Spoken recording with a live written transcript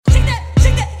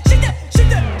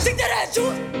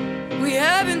YesJulz. We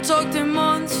haven't talked in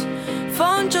months.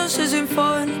 Fun just isn't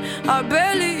fun. I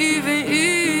barely even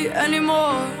eat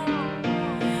anymore.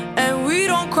 And we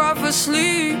don't cry for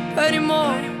sleep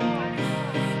anymore.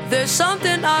 There's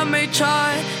something I may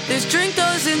try. This drink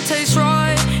doesn't taste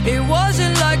right. It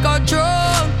wasn't like our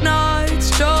drunk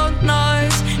nights.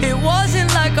 It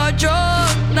wasn't like our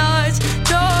drunk nights.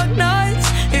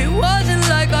 It wasn't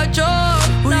like our drunk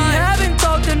nights. We haven't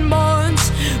talked in months.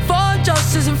 Fun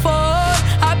just isn't fun.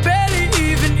 I barely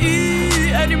even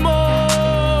eat anymore.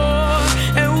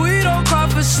 And we don't cry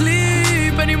for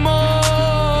sleep anymore.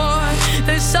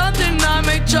 There's something I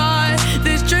may try.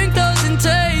 This drink doesn't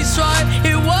taste right.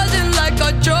 It wasn't like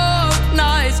our drunk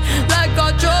nights. Like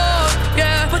our drunk,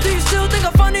 yeah. But do you still think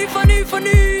I'm funny?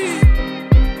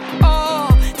 Oh,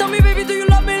 tell me, baby, do you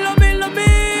love me?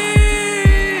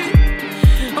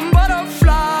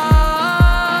 Butterflies.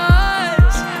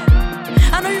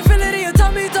 I know you feel it in your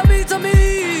tummy.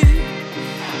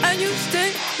 And you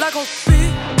stink like a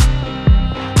bee.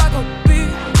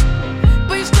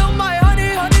 But you still my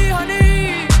honey.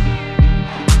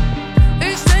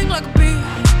 You stink like a bee.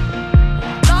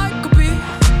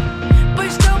 But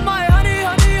you still my honey.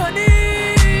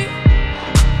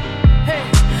 Hey,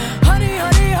 honey.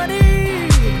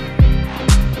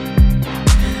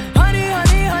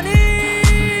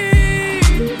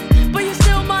 But you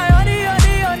still my honey.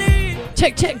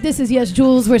 Check. This is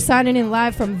YesJulz. We're signing in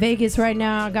live from Vegas right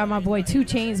now. I got my boy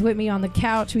 2Chainz with me on the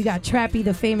couch. We got Trappy,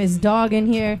 the famous dog, in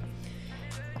here.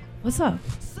 What's up?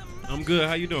 I'm good.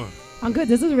 How you doing? I'm good.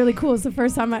 This is really cool. It's the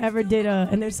first time I ever did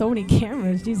and there's so many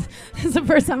cameras. Jeez. It's the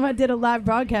first time I did a live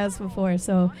broadcast before,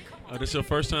 so. This is your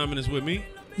first time and it's with me?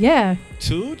 Yeah.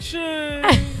 2Chainz.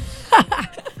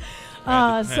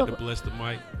 had to bless the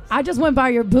mic. I just went by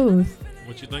your booth.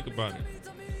 What you think about it?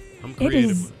 I'm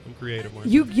creative. I'm creative.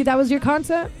 You that was your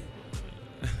concept?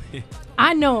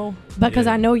 I know because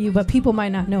I know you, but people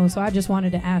might not know, so I just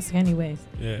wanted to ask anyways.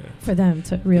 Yeah. For them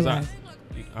to realize.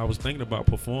 I was thinking about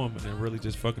performing and really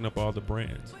just fucking up all the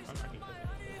brands.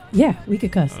 Yeah, we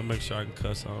could cuss. I'll make sure I can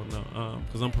cuss. I don't know,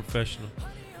 because I'm professional.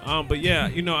 But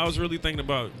yeah, I was really thinking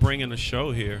about bringing a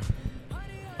show here.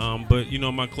 But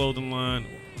my clothing line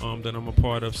that I'm a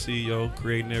part of, CEO,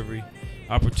 creating every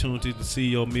opportunity to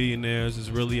CEO millionaires,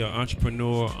 is really an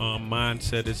entrepreneur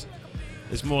mindset.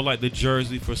 It's more like the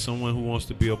jersey for someone who wants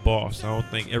to be a boss. I don't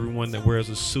think everyone that wears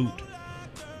a suit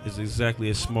is exactly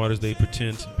as smart as they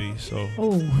pretend to be. So,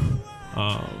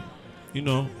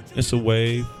 it's a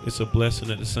wave. It's a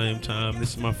blessing at the same time.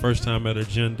 This is my first time at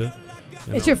Agenda.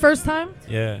 It's your first time?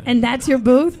 Yeah. And that's your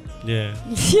booth? Yeah.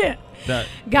 Yeah.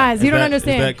 Guys, you don't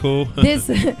understand. Is that cool?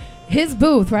 His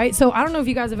booth, right? So I don't know if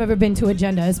you guys have ever been to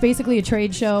Agenda. It's basically a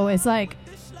trade show. It's like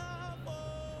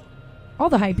all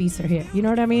the hype beasts are here. You know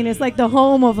what I mean? It's like the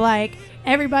home of like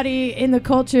everybody in the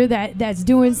culture that's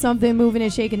doing something, moving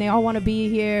and shaking. They all want to be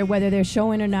here, whether they're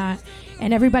showing or not.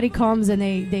 And everybody comes and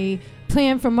they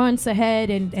plan for months ahead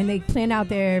and they plan out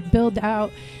their build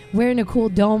out. We're in a cool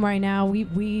dome right now.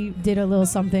 We did a little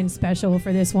something special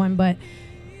for this one, but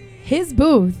his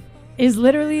booth is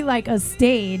literally like a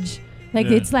stage. Like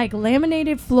it's like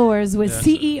laminated floors with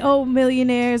CEO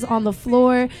millionaires on the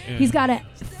floor. Yeah. He's got a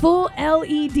full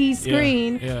LED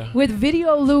screen with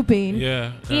video looping.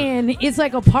 Yeah. And it's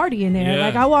like a party in there. Yeah.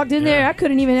 Like I walked in there, I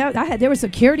couldn't even. There was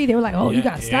security. They were like, "Oh, you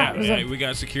got to stop." Yeah, we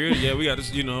got security. Yeah, we got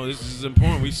to. This is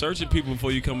important. We searching people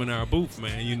before you come in our booth,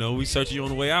 man. We search you on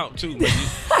the way out too.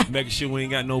 Making sure we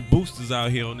ain't got no boosters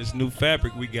out here on this new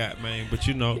fabric we got, man. But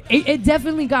it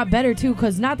definitely got better too.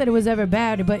 Because not that it was ever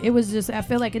bad, but it was just. I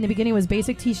feel like in the beginning it was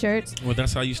basic T-shirts. Well,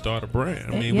 that's how you start a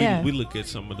brand. I mean, we look at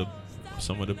some of the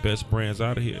best brands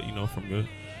out of here. From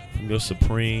your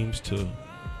Supremes to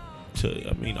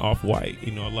Off-White.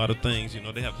 A lot of things.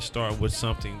 They have to start with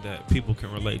something that people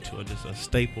can relate to, just a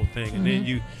staple thing, and then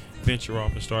you venture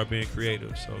off and start being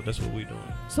creative. So that's what we're doing.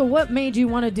 So what made you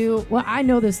want to do? Well, I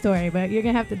know this story, but you're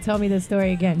gonna have to tell me the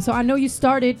story again. So I know you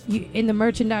started in the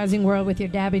merchandising world with your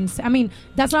dabbing. I mean,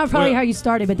 that's not probably how you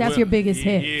started, but that's your biggest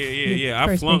hit. Yeah.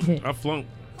 I flunked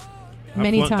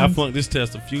many times. I flunked this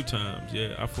test a few times.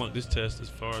 Yeah, I flunked this test as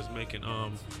far as making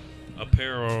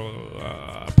apparel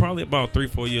probably about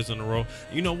 3-4 years in a row.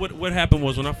 What happened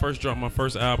was when I first dropped my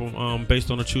first album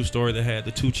based on a true story that had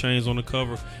the 2Chainz on the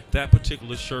cover, that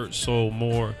particular shirt sold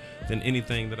more than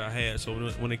anything that I had. So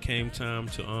when it came time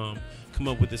to come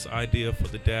up with this idea for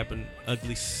the dabbing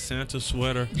ugly Santa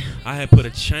sweater, I had put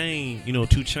a chain,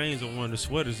 2 chains on one of the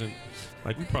sweaters, and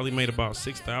like we probably made about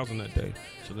 6,000 that day.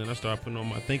 So then I started putting on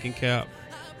my thinking cap,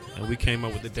 and we came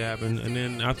up with the dabbing, and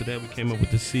then after that we came up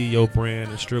with the CEO brand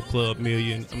and strip club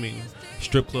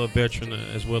veteran,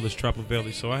 as well as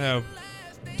Trappavelli. So I have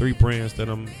 3 brands that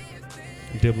I'm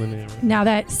dibbling in. Right now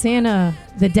that Santa,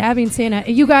 the dabbing Santa,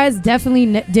 you guys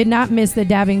definitely did not miss the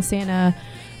dabbing Santa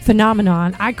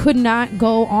phenomenon. I could not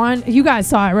go on. You guys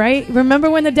saw it, right? Remember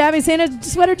when the dabbing Santa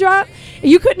sweater dropped?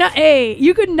 You could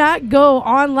not go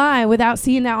online without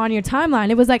seeing that on your timeline.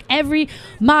 It was like every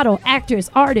model, actress,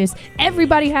 artist,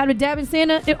 everybody had a dabbing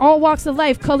Santa. It all walks of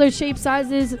life, colors, shapes,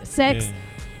 sizes, sex. Yeah.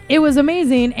 It was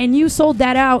amazing, and you sold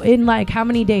that out in like how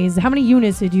many days? How many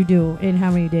units did you do in how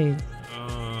many days?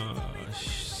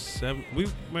 7. We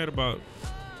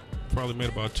probably made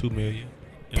about 2 million.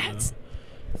 That's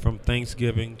from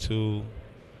Thanksgiving to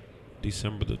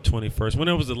December the 21st.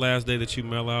 When was the last day that you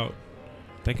mail out?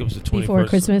 I think it was the 21st. Before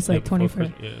Christmas, like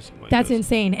 21st. Yeah, something like that's that.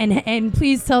 insane. And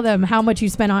please tell them how much you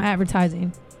spent on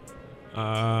advertising.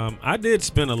 I did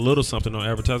spend a little something on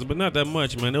advertising, but not that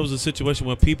much, man. There was a situation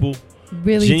where people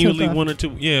really genuinely wanted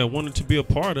to be a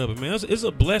part of it, man. It's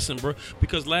a blessing, bro.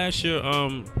 Because last year,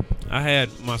 I had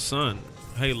my son,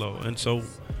 Halo, and so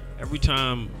every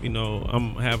time,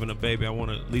 I'm having a baby, I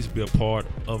want to at least be a part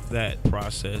of that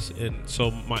process. And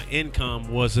so my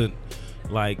income wasn't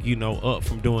up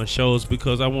from doing shows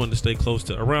because I wanted to stay close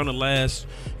to around the last,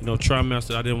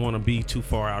 trimester. I didn't want to be too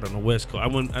far out on the West Coast. I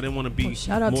didn't want to be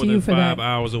more than 5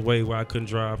 hours away where I couldn't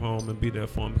drive home and be there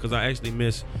for him because I actually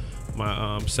missed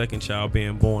my second child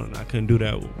being born, and I couldn't do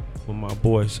that with my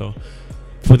boy. So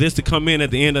for this to come in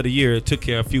at the end of the year, it took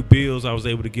care of a few bills. I was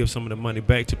able to give some of the money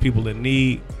back to people in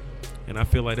need. And I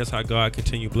feel like that's how God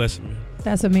continued blessing me.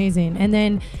 That's amazing. And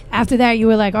then after that, you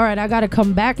were like, all right, I got to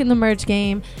come back in the merch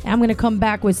game. And I'm going to come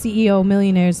back with CEO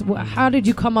Millionaires. How did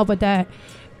you come up with that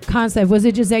concept? Was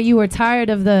it just that you were tired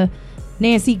of the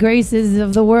Nancy Graces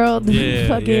of the world?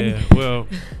 Yeah. Well,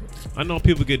 I know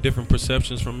people get different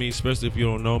perceptions from me, especially if you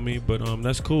don't know me. But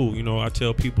that's cool. I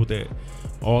tell people that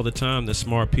all the time, that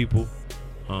smart people,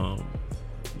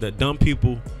 that dumb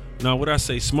people. Now, what I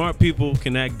say, smart people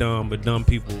can act dumb, but dumb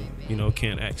people,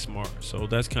 can't act smart. So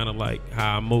that's kind of like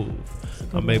how I move.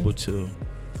 I'm able to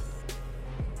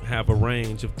have a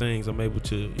range of things. I'm able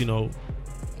to,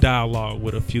 dialogue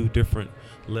with a few different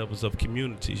levels of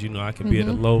communities. I can be at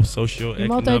a low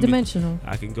socioeconomic. Multidimensional.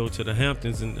 I can go to the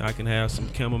Hamptons and I can have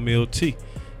some chamomile tea.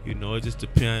 It just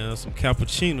depends on some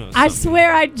cappuccino. I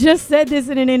swear I just said this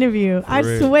in an interview. I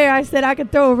swear I said I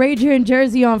could throw a Rager in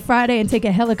Jersey on Friday and take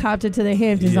a helicopter to the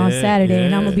Hamptons on Saturday,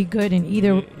 and I'm going to be good in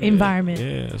either environment.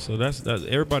 Yeah, so that's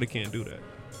everybody can't do that.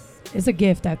 It's a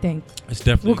gift, I think. It's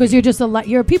definitely because you're just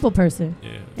you're a people person.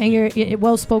 Yeah. And you're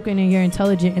well-spoken and you're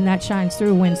intelligent, and that shines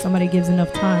through when somebody gives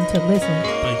enough time to listen.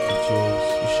 Thank you, Jules.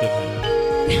 You should have.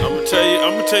 I'm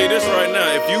gonna tell you this right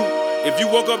now. If you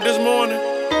woke up this morning,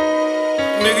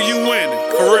 nigga, you winning.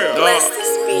 For real.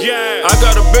 Yeah. I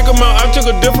got a big amount. I took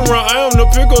a different route. I am the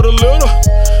pick of the little.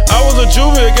 I was a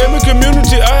juvie, it gave me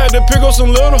community. I had to pick up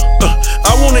some little.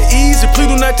 I want it easy, please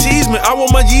do not tease me. I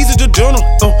want my Yeezy to journal.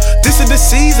 This is the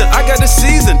season, I got the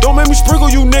season. Don't make me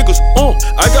sprinkle you niggas.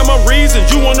 I got my reasons,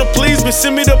 you wanna please me.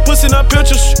 Send me the pussy, not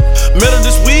pictures. Met her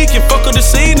this week and fuck her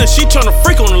this evening. She tryna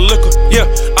freak on the liquor. Yeah,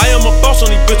 I am a boss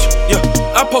on these bitches. Yeah,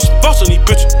 I post a boss on these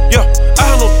bitches. Yeah, I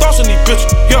have no thoughts on these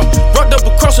bitches. Yeah, rocked up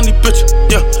across on these bitches.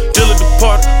 Yeah, deal at the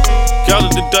party. Y'all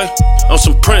of the day, on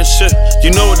some Prince shit.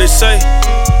 You know what they say?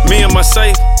 Me and my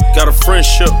safe, got a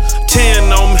friendship.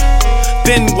 10 on me,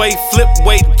 been weight, flip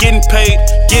weight, getting paid,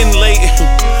 getting late.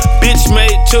 Bitch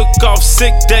made, took off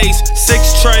 6 days,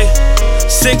 6 tray,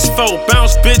 6'4",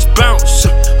 bounce, bitch, bounce.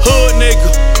 Hood nigga,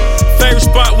 favorite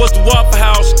spot was the Waffle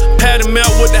House. Patty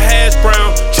melt with the hash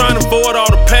brown, trying to avoid all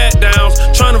the pat downs,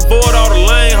 trying to avoid all the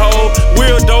lane hole.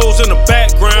 Weirdos in the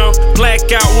background, black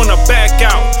out when I back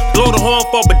out. Blow the horn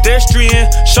for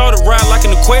pedestrian, short it ride like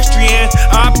an equestrian.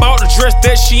 I bought the dress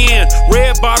that she in,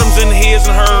 red bottoms in his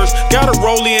and hers. Got a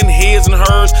rollie in his and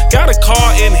hers, got a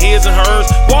car in his and hers.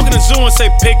 Walking the zoo and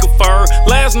say pick a fur.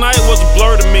 Last night was a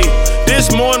blur to me. This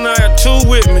morning I got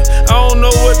 2 with me. I don't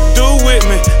know what to do with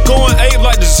me. Going ape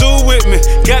like the zoo with me.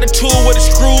 Got a tool with the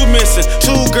screw missing.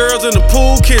 2 girls in the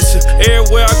pool kissing.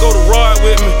 Everywhere I go to ride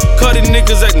with me. Cutting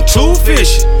niggas acting too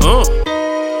fishy.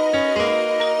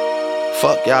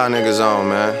 Fuck y'all niggas on,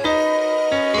 man.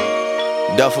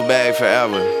 Duffel bag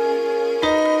forever.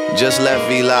 Just left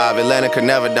V Live. Atlanta could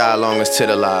never die long as Tit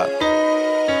alive.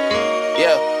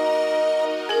 Yeah.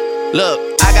 Look,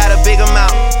 I got a big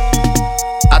amount.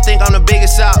 I think I'm the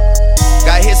biggest out.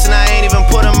 Got hits and I ain't even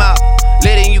put them out.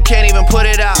 Lit and you can't even put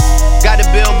it out. Got the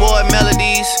Billboard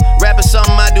melodies. Rapping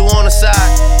something I do on the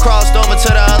side. Crossed over to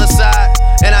the other side.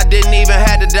 And I didn't even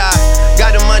have to die.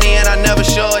 Got the money and I never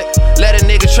show it. Let a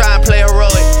nigga try and play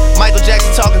heroic. Michael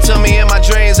Jackson talking to me in my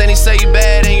dreams, and he say you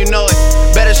bad and you know it.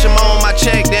 Better Shimon my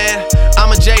check then. I'm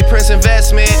a JP Prince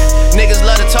investment. Niggas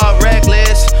love to talk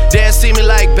reckless. Then see me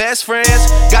like best friends.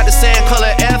 Got the same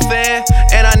color FN.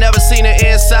 And I never seen the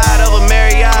inside of a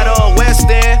Marriott or a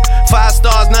West End. 5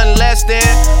 stars, nothing less than.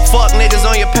 Fuck niggas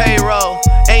on your payroll.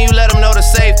 And you let them know the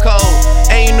safe code.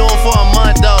 And you knew them for a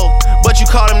month though. But you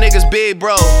call them niggas big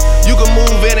bro. You can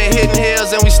move in and Hidden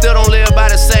Hills and we still don't live by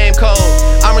the same code.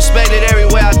 I'm respected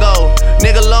everywhere I go.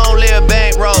 Nigga long live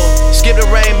bankroll. Skip the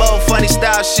rainbow, funny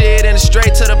style shit, and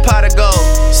straight to the pot of gold.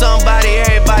 Somebody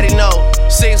everybody know.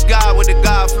 6 God with the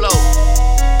God flow.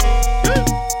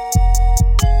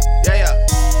 Yeah, yeah.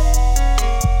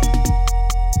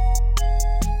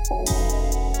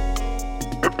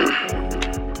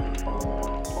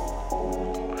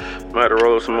 Might have to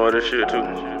roll some more of this shit too.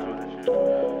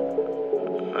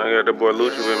 I got that boy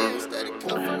Lucci with me.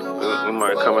 We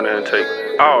might come in there and take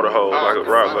all the hoes like a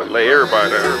rock, like lay everybody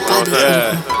there. You know what I'm saying?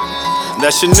 Yeah.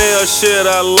 That Chanel shit,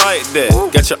 I like that.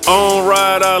 Got your own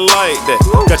ride, I like that.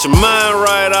 Got your mind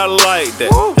right, I like that.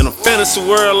 In a fantasy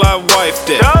world, I wife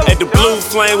that. At the blue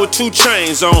flame with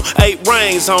 2Chainz on, 8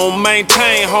 rings on,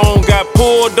 maintain home. Got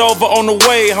pulled over on the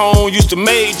way home. Used to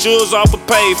make JulZ off a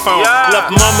payphone.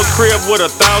 Left mama crib with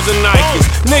 1,000 Nikes.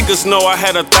 Niggas know I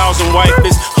had 1,000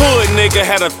 wifeys. Hood nigga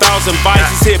had 1,000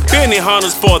 vices. Hit Benny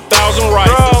Hunters for 1,000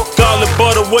 rifles. Garlic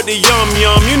butter with the yum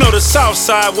yum. You know the south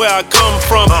side where I come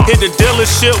from. Hit the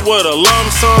dealership with a lump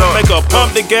sum. Make her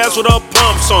pump the gas with her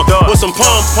pumps on. With some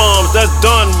pom poms, that's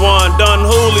done one, done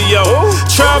Julio.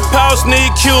 Trap house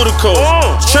need cuticles.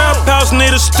 Trap house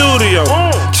need a studio.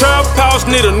 Trap house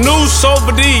need a new soap,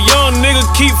 but these young niggas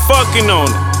keep fucking on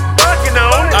it.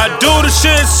 I do the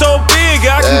shit so big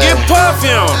I can get puffy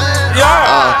on it.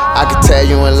 Yeah. I can tell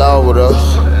you in love with her.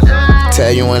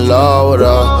 Tell you in love with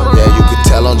her. Yeah, you can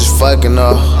tell I'm just fucking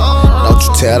her. Don't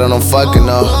you tell that I'm fucking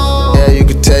her. Yeah, you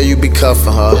can tell you be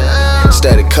cuffing her.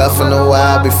 Steady cuffing her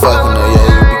while I be fucking her. Yeah,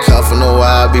 you be cuffing her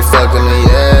while I be fucking her.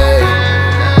 Yeah.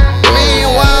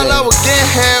 Meanwhile, I was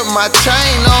getting hair with my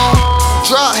chain on.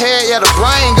 Drop head, yeah, the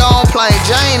brain gone. Plain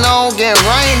Jane on, getting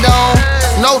rained on.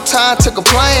 No time to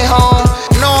complain home.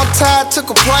 No, I'm tired to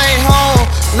complain home.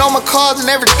 Know my cars and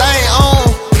everything on.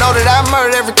 Know that I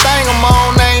murdered everything I'm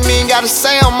on. I ain't even gotta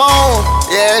say I'm on.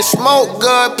 Yeah, smoke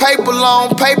good, paper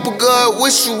long, paper good.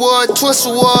 Wish you would, twist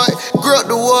the wood, grip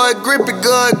the wood, grip it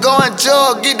good. Go and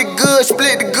jug, get the goods,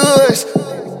 split the goods.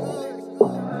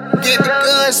 Get the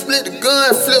guns, split the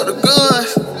guns, flip the guns.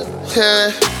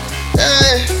 Yeah,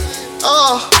 hey,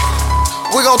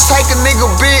 we gon' take a nigga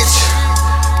bitch.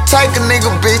 Take a nigga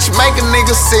bitch, make a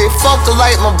nigga sick. Fuck her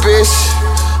like my bitch.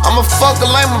 I'ma fuck her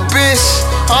like my bitch.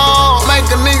 Make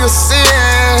a nigga sick.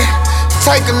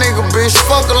 Take a nigga bitch,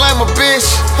 fuck her like my bitch.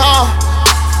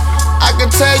 I can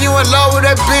tell you in love with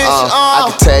that bitch. I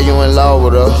can tell you in love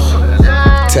with her.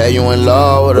 Tell you in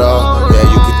love with her. Yeah,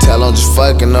 you can tell I'm just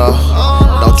fucking her.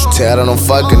 Don't you tell that I'm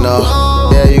fucking her.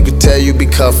 Yeah, you can tell you be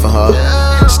cuffing her.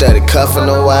 Steady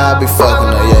cuffing her while I be fucking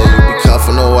her. Yeah, you be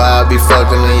cuffing her while I be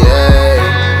fucking her.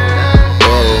 Yeah.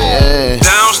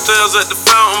 Downstairs at the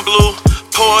fountain blue,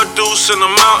 pour a deuce in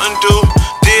the Mountain Dew.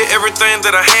 Did everything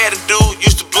that I had to do.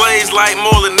 Used to blaze like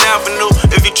Moreland Avenue.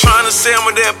 If you tryna sell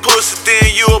me that pussy,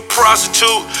 then you a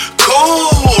prostitute.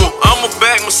 Cool, I'm a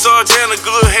back massage and a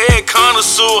good head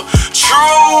connoisseur.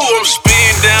 True, I'm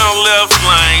speeding down left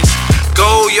lanes.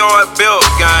 Gold yard belt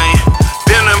gang.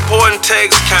 Then the important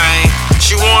text came.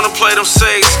 She wanna play them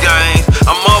sex games.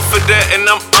 I'm up for that and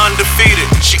I'm undefeated.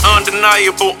 She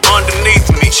undeniable underneath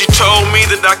me. She told me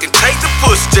that I can take the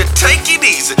pussy, just take it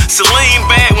easy. Celine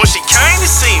bad when she came to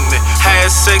see me.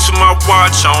 Had sex with my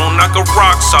watch on, knock her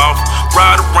rocks off.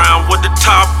 Ride around with the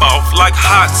top off, like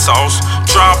hot sauce.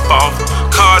 Drop off,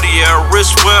 Cartier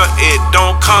wrist well, it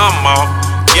don't come off.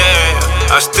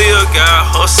 Yeah, I still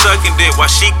got her sucking dick while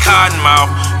she cotton mouth.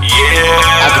 Yeah,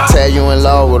 I can tell you in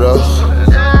love with her.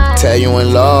 Tell you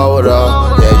in love with her.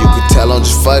 Yeah, you can tell I'm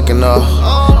just fucking her.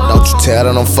 Don't you tell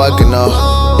that I'm fucking her.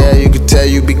 Yeah, you can tell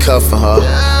you be cuffing her.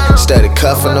 Steady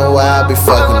cuffing her while I be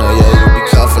fucking her. Yeah, you be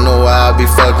cuffing her while I be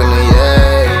fucking her.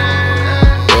 Yeah.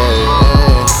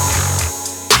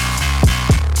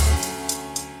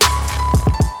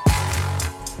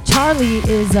 Charlie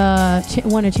is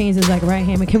one of Chainz's like right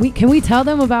hand. Can we tell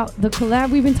them about the collab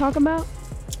we've been talking about?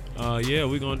 Yeah,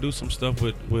 we're gonna do some stuff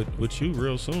with you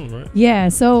real soon, right? Yeah,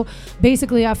 so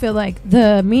basically I feel like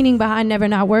the meaning behind Never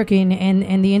Not Working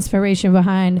and the inspiration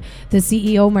behind the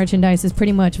CEO merchandise is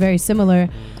pretty much very similar.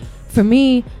 For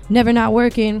me, Never Not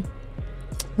Working,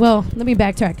 well, let me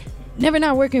backtrack. Never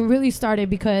Not Working really started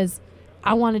because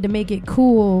I wanted to make it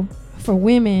cool for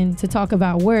women to talk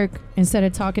about work instead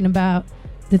of talking about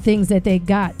the things that they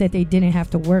got that they didn't have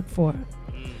to work for.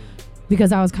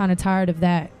 Because I was kind of tired of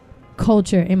that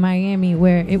culture in Miami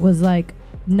where it was like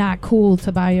not cool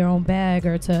to buy your own bag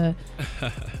or to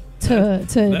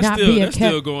not be a that's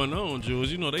still going on,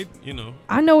 Jules. You know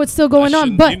I know it's still going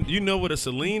on, but you know what a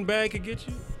Celine bag could get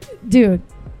you, dude.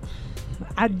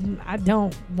 I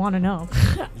don't want to know.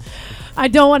 I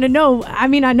don't want to know. I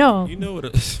mean, I know. You know what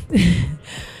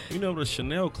a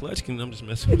Chanel clutch can. I'm just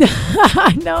messing with you.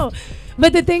 I know.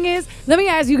 But the thing is, let me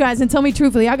ask you guys and tell me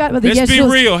truthfully. I got the Let's be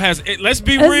real. Let's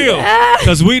be real.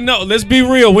 Because we know. Let's be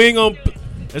real. We ain't gonna.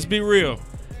 Let's be real.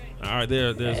 All right.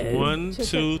 There's 1,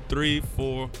 2, 3,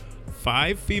 4,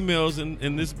 5 females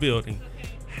in this building.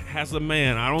 Has a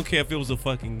man? I don't care if it was a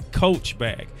fucking Coach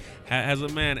bag. Has a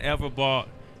man ever bought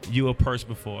you a purse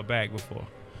before, a bag before?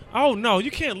 Oh no,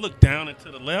 you can't look down and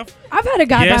to the left. I've had a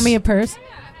guy buy me a purse.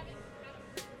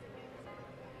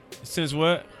 Since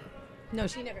what? No,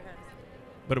 she never has.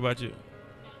 What about you?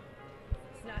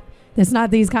 It's not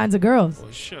these kinds of girls.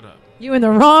 Well, shut up. You in the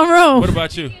wrong room. What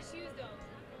about you?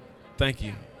 Thank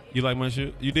you. You like my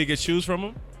shoes? You did get shoes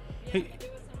from him?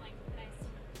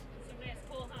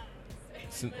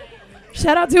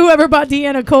 Shout out to whoever bought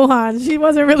Deanna Cohan. She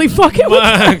wasn't really fucking with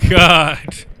my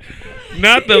God.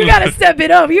 Not the. You gotta step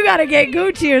it up. You gotta get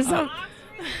Gucci or something.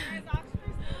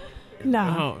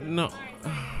 Nah. No.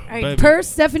 All right, purse,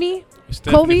 Stephanie,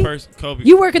 Kobe.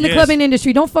 You work in the clubbing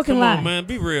industry. Don't fucking lie. Come on, man.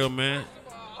 Be real, man.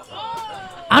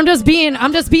 I'm just being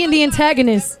the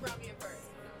antagonist.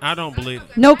 I don't believe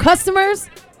it. No customers?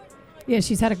 Yeah,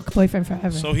 she's had a boyfriend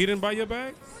forever. So he didn't buy your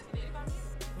bag?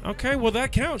 Okay, well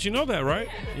that counts. You know that, right?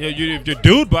 Yeah, if your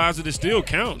dude buys it, it still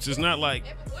counts. It's not like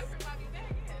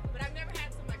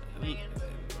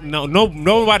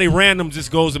nobody random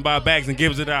just goes and buys bags and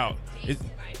gives it out.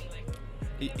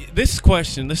 This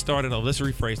question, let's start it off. Let's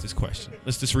rephrase this question.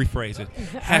 Let's just rephrase it.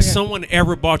 Has someone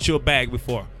ever bought you a bag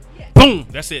before? Boom.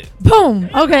 That's it. Boom.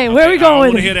 Okay, where are we going? I don't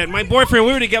want to hear that. My boyfriend,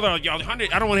 we were together. Y'all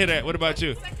 100. I don't want to hear that. What about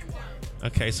you?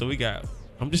 Okay, so we got.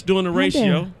 I'm just doing the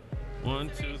ratio.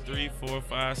 1, 2, 3, 4,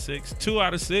 5, 6. 2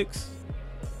 out of 6.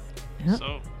 Yep.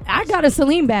 So I got a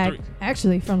Celine bag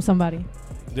actually from somebody.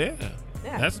 Yeah.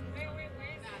 That's.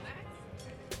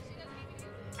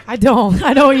 I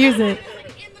don't use it.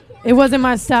 It wasn't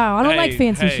my style. I don't like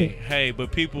fancy shit. Hey,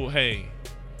 but people,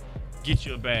 get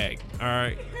you a bag. All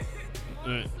right.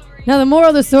 Now the moral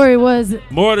of the story was.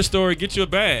 Moral of the story: get you a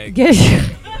bag.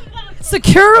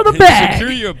 Secure the bag.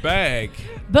 Secure your bag.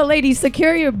 But ladies,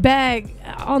 secure your bag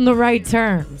on the right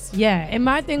terms. Yeah. And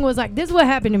my thing was like, this is what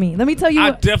happened to me. Let me tell you.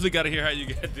 I definitely got to hear how you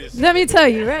get this. Let me tell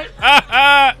you, right?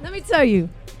 Let me tell you.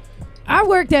 I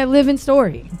worked at Living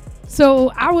Story.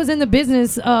 So I was in the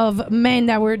business of men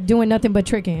that were doing nothing but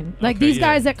tricking. Like these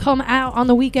guys that come out on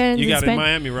the weekends and spend in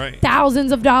Miami, right?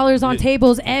 thousands of dollars on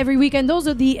tables every weekend. Those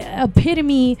are the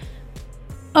epitome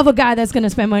of a guy that's going to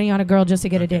spend money on a girl just to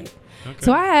get a date. Okay.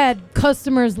 So I had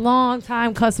customers,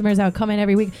 long-time customers that would come in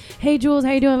every week. Hey, Jules,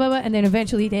 how you doing? Blah, blah. And then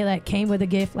eventually they like came with a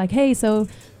gift like, hey, so,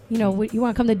 you know, you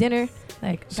want to come to dinner?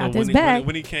 Like, so got this bag.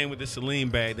 When he came with the Celine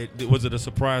bag, was it a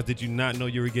surprise? Did you not know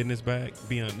you were getting this bag?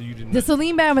 You didn't. The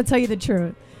Celine bag, I'm going to tell you the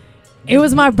truth. It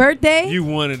was my birthday. You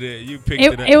wanted it. You picked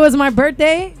it up. It was my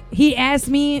birthday. He asked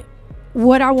me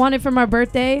what I wanted for my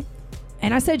birthday,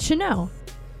 and I said Chanel.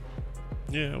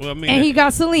 Yeah, well, I mean, and he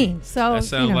got Celine. So that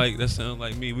sounds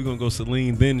like me. We're gonna go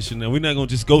Celine then Chanel. We're not gonna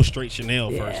just go straight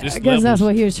Chanel first. I guess that's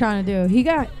what he was trying to do. He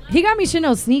got me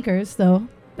Chanel sneakers though.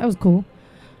 That was cool.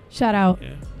 Shout out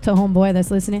to homeboy that's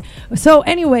listening. So,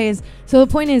 anyways, the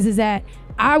point is that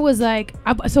I was like,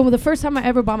 so the first time I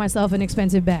ever bought myself an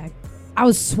expensive bag, I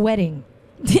was sweating.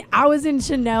 I was in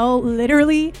Chanel,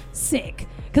 literally sick.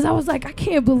 Because I was like, I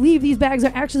can't believe these bags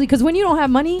are actually, because when you don't have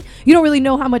money, you don't really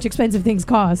know how much expensive things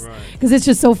cost. Because it's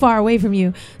just so far away from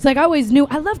you. It's like I always knew,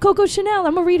 I love Coco Chanel.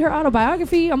 I'm going to read her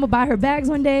autobiography. I'm going to buy her bags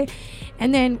one day.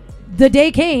 And then the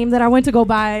day came that I went to go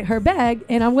buy her bag.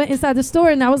 And I went inside the store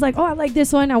and I was like, oh, I like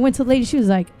this one. I went to the lady. She was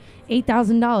like,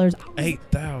 $8,000.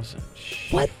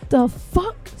 $8,000. What the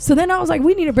fuck? So then I was like,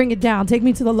 we need to bring it down. Take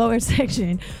me to the lower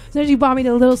section. So then she bought me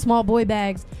the little small boy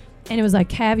bags. And it was like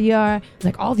caviar,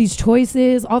 like all these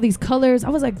choices, all these colors. I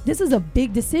was like, this is a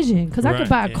big decision because I could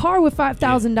buy a car with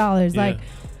 $5,000. Like,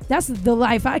 that's the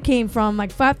life I came from.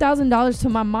 Like $5,000 to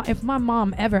my mom. If my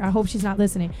mom ever, I hope she's not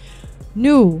listening,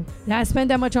 knew that I spent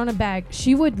that much on a bag,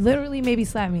 she would literally maybe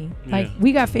slap me. Like,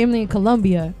 we got family in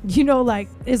Colombia. You know, like,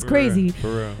 it's crazy.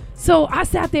 For real. So I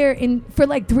sat there for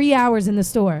like 3 hours in the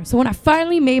store. So when I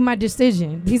finally made my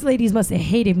decision, these ladies must have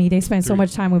hated me. They spent so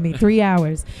much time with me. 3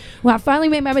 hours. When I finally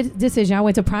made my decision, I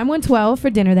went to Prime 112 for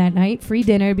dinner that night. Free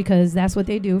dinner because that's what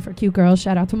they do for cute girls.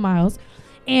 Shout out to Miles.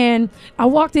 And I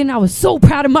walked in. I was so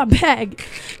proud of my bag.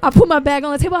 I put my bag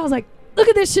on the table. I was like, look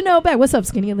at this Chanel bag. What's up,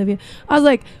 skinny Olivia? I was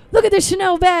like, look at this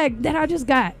Chanel bag that I just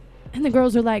got. And the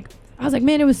girls were like, I was like,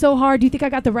 man, it was so hard. Do you think I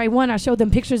got the right one? I showed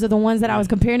them pictures of the ones that I was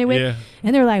comparing it with. Yeah.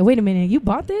 And they were like, wait a minute, you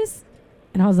bought this?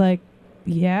 And I was like,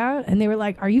 yeah. And they were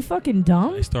like, are you fucking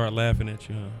dumb? They start laughing at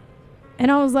you, huh?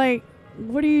 And I was like,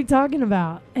 what are you talking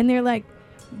about? And they're like,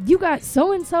 you got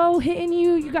so-and-so hitting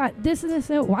you. You got this and this.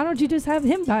 And why don't you just have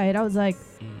him buy it? I was like,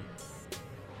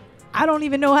 I don't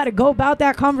even know how to go about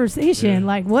that conversation. Yeah.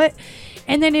 Like, what?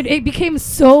 And then it became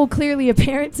so clearly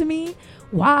apparent to me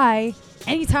why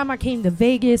anytime I came to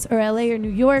Vegas or LA or New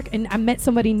York and I met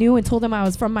somebody new and told them I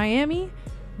was from Miami,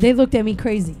 they looked at me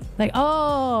crazy. Like,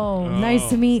 oh, nice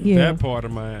to meet you. That part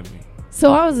of Miami.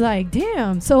 So I was like,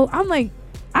 damn. So I'm like,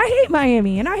 I hate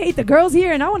Miami and I hate the girls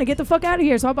here and I want to get the fuck out of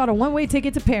here. So I bought a one-way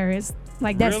ticket to Paris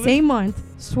like that same month.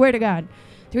 Swear to God.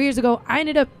 3 years ago, I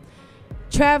ended up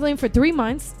traveling for 3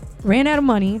 months, ran out of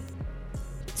money,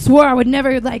 swore I would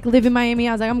never like live in Miami.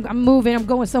 I was like, I'm moving. I'm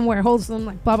going somewhere wholesome,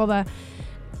 like blah, blah, blah.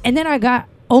 And then I got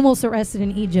almost arrested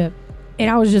in Egypt and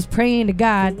I was just praying to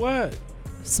God. For what?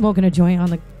 Smoking a joint on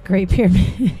the Great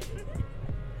Pyramid.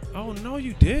 Oh, no,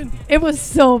 you didn't. It was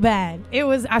so bad.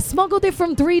 I smuggled it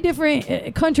from 3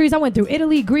 different countries. I went through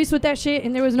Italy, Greece with that shit,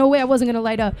 and there was no way I wasn't going to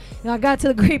light up. And I got to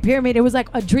the Great Pyramid. It was like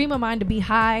a dream of mine to be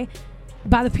high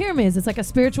by the pyramids. It's like a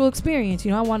spiritual experience.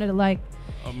 You know, I wanted to like...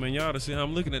 Oh, man, y'all to see how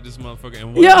I'm looking at this motherfucker.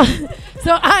 And what? Yeah.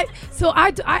 So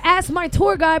I asked my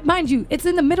tour guide, mind you, it's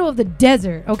in the middle of the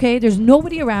desert, okay? There's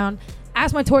nobody around. I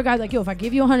asked my tour guide, like, yo, if I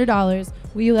give you $100,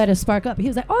 will you let us spark up? He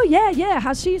was like, oh, yeah,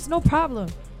 hashish, no problem.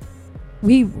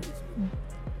 We,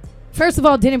 first of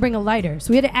all, didn't bring a lighter.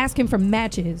 So we had to ask him for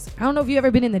matches. I don't know if you've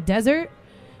ever been in the desert,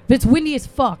 but it's windy as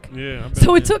fuck. Yeah.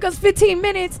 So it took us 15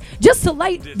 minutes just to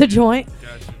light the joint.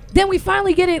 Gotcha. Then we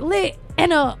finally get it lit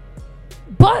and a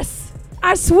bus.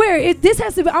 I swear, this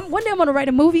has to be, one day I'm going to write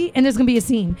a movie and there's going to be a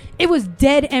scene. It was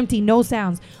dead empty, no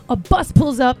sounds. A bus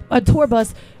pulls up, a tour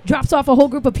bus, drops off a whole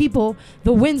group of people.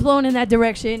 The wind's blowing in that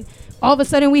direction. All of a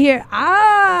sudden we hear,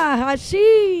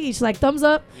 hashish, like thumbs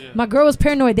up. Yeah. My girl was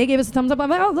paranoid. They gave us a thumbs up. I'm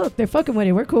like, oh, look, they're fucking with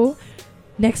it. We're cool.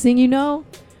 Next thing you know,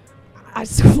 I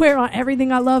swear on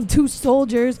everything I love, 2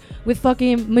 soldiers with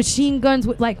fucking machine guns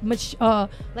with like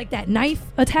that knife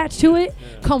attached to it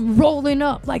come rolling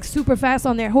up like super fast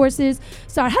on their horses,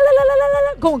 start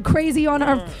going crazy on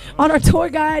our tour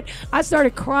guide. I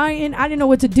started crying. I didn't know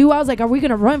what to do. I was like, are we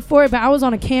gonna run for it? But I was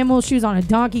on a camel, she was on a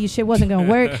donkey. Shit wasn't gonna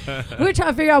work. We were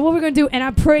trying to figure out what we're gonna do, and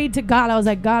I prayed to God. I was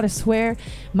like, God, I swear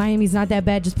Miami's not that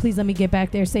bad. Just please let me get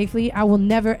back there safely. I will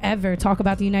never ever talk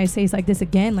about the United States like this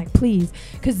again, like please,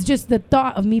 because just the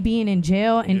thought of me being in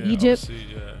jail in Egypt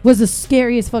was the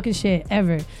scariest fucking shit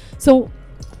ever. So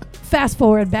fast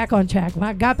forward, back on track. When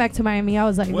I got back to Miami, I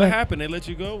was like, what happened? They let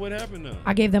you go? What happened though?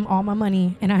 I gave them all my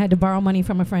money and I had to borrow money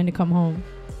from a friend to come home.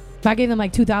 But I gave them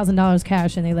like $2,000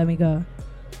 cash and they let me go.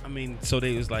 I mean, so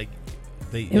they was like,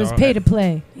 it was pay to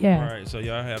play. Yeah. Right. So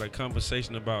y'all had a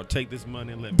conversation about take this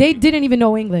money and let They didn't even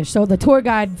know English. So the tour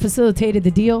guide facilitated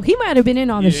the deal. He might have been in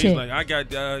on the shit. Like, I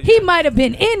got, he might have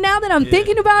been in now that I'm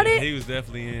thinking about it. He was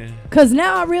definitely in. Because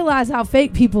now I realize how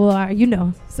fake people are, you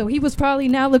know. So he was probably,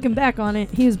 now looking back on it,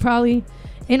 he was probably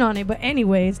in on it. But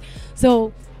anyways,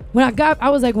 so I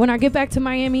was like, when I get back to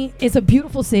Miami, it's a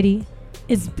beautiful city.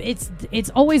 It's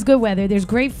always good weather. There's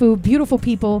great food, beautiful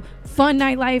people, fun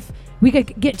nightlife. We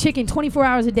could get chicken 24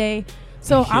 hours a day.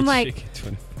 So I'm like,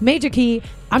 major key,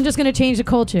 I'm just going to change the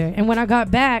culture. And when I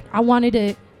got back, I was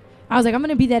like, I'm going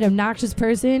to be that obnoxious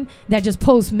person that just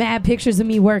posts mad pictures of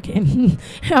me working.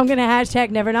 I'm going to hashtag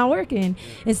NeverNotWorking.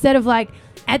 Instead of like,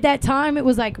 at that time, it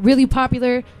was like really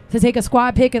popular to take a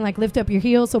squad pic and like lift up your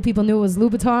heels so people knew it was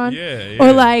Louboutin. Yeah.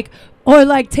 Or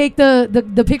like take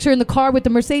the picture in the car with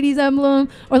the Mercedes emblem.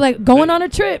 Or like going on a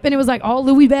trip and it was like all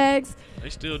Louis bags.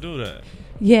 They still do that.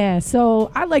 Yeah,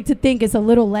 so I like to think it's a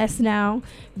little less now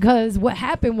because what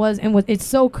happened was, and what it's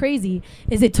so crazy,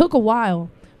 is it took a while.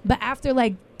 But after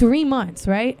like 3 months,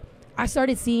 right, I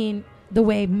started seeing the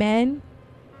way men,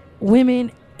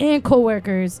 women, and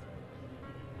coworkers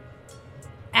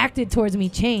acted towards me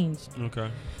changed.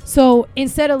 Okay. So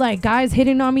instead of like guys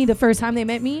hitting on me the first time they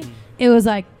met me, it was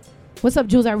like, what's up,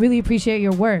 Jules? I really appreciate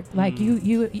your work. Like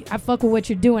you, I fuck with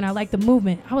what you're doing. I like the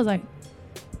movement. I was like,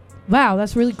 wow,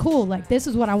 that's really cool. Like, this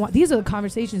is what I want. These are the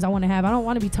conversations I want to have. I don't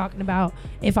want to be talking about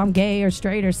if I'm gay or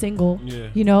straight or single,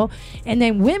 you know? And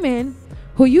then women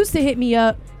who used to hit me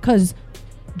up because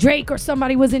Drake or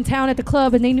somebody was in town at the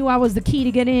club and they knew I was the key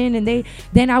to get in, and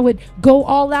then I would go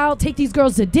all out, take these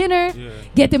girls to dinner,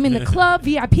 get them in the club,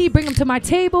 VIP, bring them to my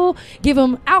table, give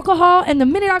them alcohol, and the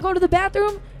minute I go to the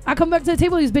bathroom, I come back to the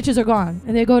table, these bitches are gone.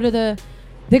 And they go to the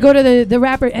They go to the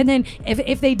rapper, and then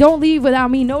if they don't leave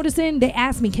without me noticing, they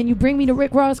ask me, can you bring me to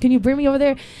Rick Ross? Can you bring me over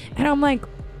there? And I'm like,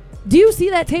 do you see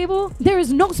that table? There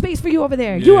is no space for you over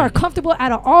there. Yeah. You are comfortable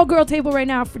at an all-girl table right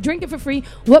now, for drinking for free.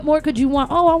 What more could you want?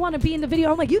 Oh, I want to be in the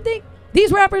video. I'm like, you think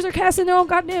these rappers are casting their own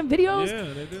goddamn videos?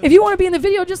 Yeah, they do. If you want to be in the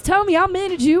video, just tell me. I'll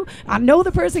manage you. I know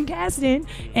the person casting,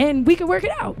 and we can work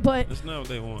it out. But that's not what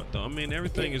they want, though. I mean,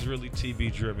 everything is really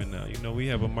TV-driven now. You know, we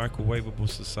have a microwavable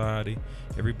society.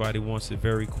 Everybody wants it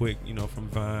very quick, you know, from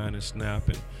Vine and Snap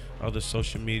and other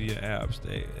social media apps.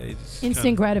 They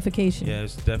instant gratification. Yeah,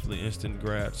 it's definitely instant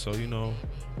grat. So, you know,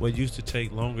 what used to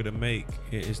take longer to make,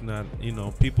 it's not, you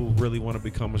know, people really want to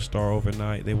become a star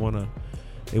overnight. They want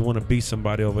to be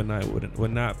somebody overnight. We're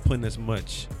not putting as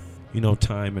much, you know,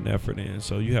 time and effort in.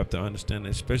 So you have to understand that,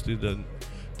 especially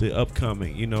the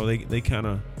upcoming, you know, they kind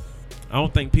of, I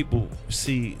don't think people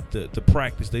see the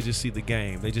practice. They just see the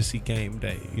game. They just see game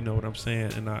day. You know what I'm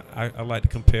saying? And I like to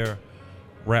compare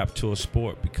rap to a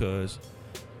sport, because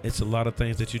it's a lot of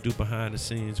things that you do behind the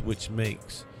scenes which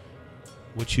makes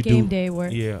what you game do day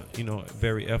work. Yeah, you know,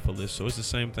 very effortless. So it's the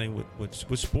same thing with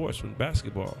sports, with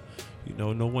basketball. You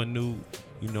know, no one knew,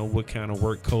 you know, what kind of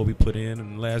work Kobe put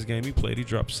in the last game he played. He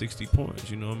dropped 60 points,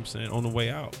 you know what I'm saying, on the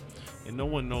way out. And no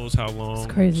one knows how long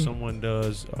someone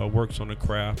does works on the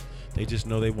craft. They just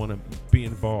know they want to be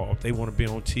involved. They want to be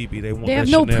on TV. They have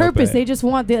no purpose. They just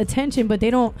want the attention, but they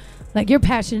don't, like, you're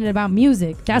passionate about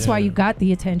music. That's why you got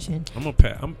the attention.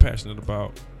 I'm passionate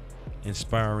about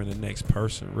inspiring the next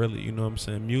person, really. You know what I'm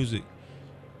saying? Music,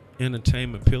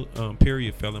 entertainment,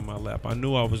 period, fell in my lap. I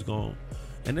knew I was going.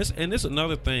 And this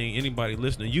another thing, anybody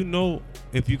listening, you know,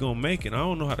 if you're going to make it, I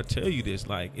don't know how to tell you this.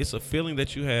 Like, it's a feeling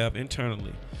that you have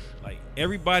internally. Like,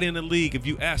 everybody in the league, if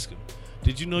you ask them,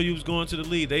 did you know you was going to the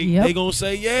league? They gonna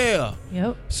say yeah.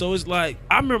 Yep. So it's like,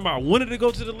 I remember I wanted to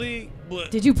go to the league, but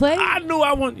did you play? I knew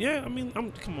I want. Yeah, I mean,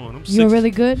 I'm 6. You're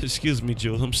really good. Excuse me,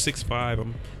 Jules. I'm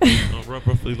 6'5". I'm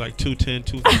roughly like 210,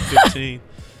 215.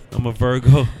 I'm a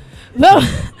Virgo.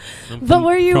 But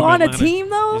were you on Atlanta. A team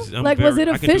though? Was it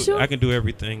official? I can do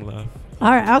everything, love.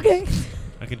 All right. Okay.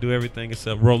 I can do everything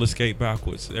except roller skate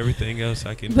backwards. Everything else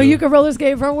I can do. But you can roller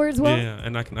skate frontwards well? Yeah,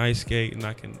 and I can ice skate, and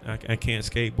I can't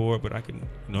skateboard, but I can,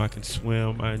 you know, I can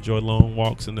swim. I enjoy long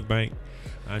walks in the bank.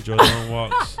 I enjoy long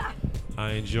walks.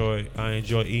 I enjoy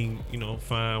eating, you know,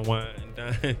 fine wine and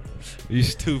dine. You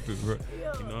stupid, bro.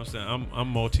 You know what I'm saying?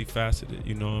 I'm multifaceted,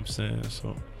 you know what I'm saying?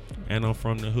 So, and I'm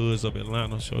from the hoods of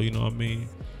Atlanta, so you know what I mean?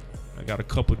 I got a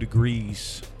couple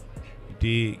degrees.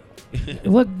 You dig?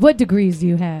 What degrees do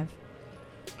you have?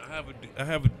 I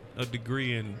have a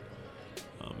degree in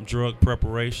drug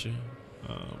preparation.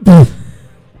 I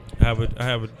have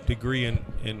a degree in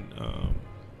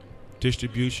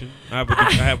distribution. I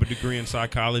have a degree in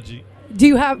psychology. Do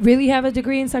you really have a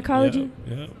degree in psychology?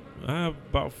 Yeah. I have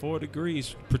about 4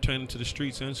 degrees pertaining to the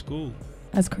streets and school.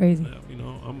 That's crazy. You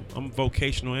know, I'm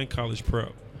vocational and college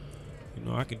prep. You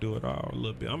know, I can do it all a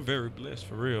little bit. I'm very blessed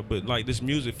for real. But like, this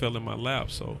music fell in my lap,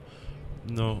 so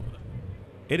you know.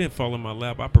 It didn't fall in my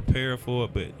lap. I prepared for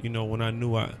it, but, you know, when I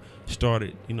knew I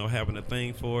started, you know, having a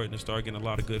thing for it and started getting a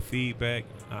lot of good feedback,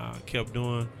 I kept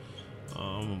doing,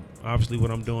 obviously what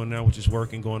I'm doing now, which is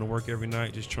working, going to work every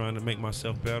night, just trying to make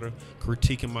myself better,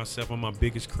 critiquing myself. I'm my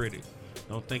biggest critic.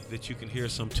 Don't think that you can hear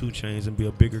some 2Chainz and be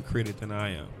a bigger critic than I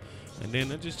am. And then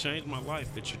that just changed my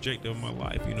life, the trajectory of my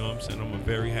life. You know what I'm saying? I'm a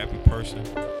very happy person.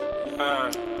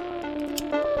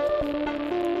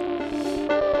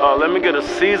 Let me get a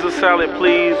Caesar salad,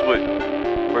 please, with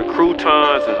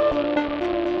croutons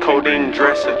and codeine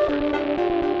dressing.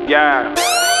 Yeah.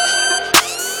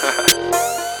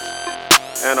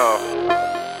 And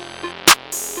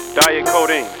diet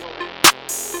codeine.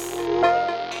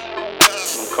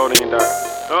 Codeine diet.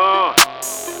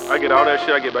 I get all that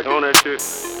shit. I get back on that shit.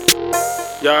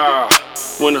 Yeah.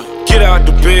 When I get out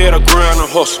the bed, I grind and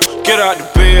hustle. Get out the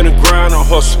bed and grind and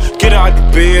hustle. Get out the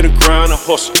bed and grind and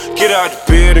hustle. Get out the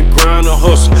bed and grind and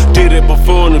hustle. Did it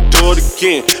before and do it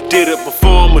again. Did it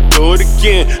before, I'ma do it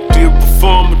again. Did it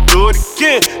before, I'ma do it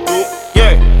again.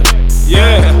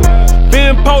 Yeah.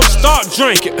 Ben Post, start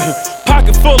drinking.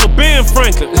 Pocket full of Ben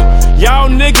Franklin. Y'all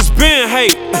niggas been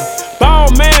hate. Ball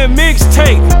man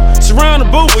mixtape. Surround the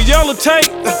booth with yellow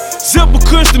tape. Zipper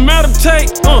cush to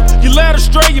meditate. You led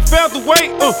astray, you felt the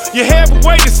weight. You had to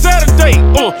wait to Saturday.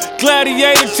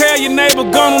 Gladiator, tell your neighbor,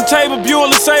 gun on table,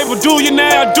 Bueller Saber. Do you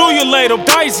now, do you later?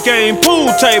 Dice game,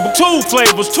 pool table, 2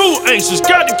 flavors, 2 aces.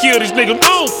 Got to kill these niggas,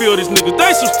 I don't feel these niggas.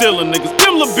 They some stealing niggas,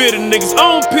 them little bitty niggas.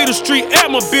 On Peter Street at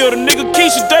my building, nigga.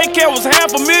 Keisha daycare was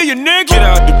 $500,000, nigga. Get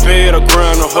out the bed, I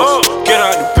grind a hustle. Get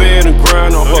out the bed and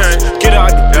grind a hustle. Get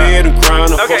out the bed and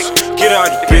grind a hustle. Get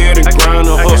out the bed and grind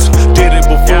a hustle. Did it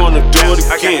before, I'ma do it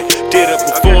again. Did it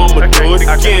before, I'ma do it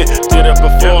again. Did it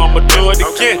before, I'ma do it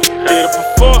again. Did it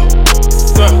before.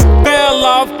 Fell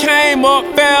off, came up,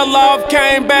 fell off,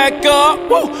 came back up.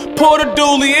 Woo. Put a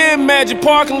dually in Magic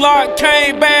Parking Lot,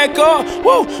 came back up.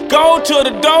 Woo. Go to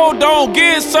the door, don't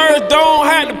get served, don't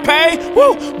have to pay.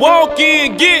 Woo. Walk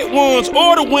in, get ones,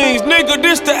 order wings, nigga,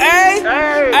 this the A.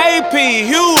 AP,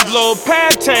 huge blow,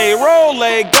 pate, roll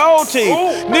gold team.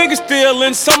 Niggas still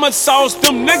in summer sauce,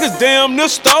 them niggas damn near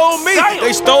stole me.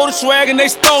 They stole the swag and they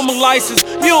stole my license.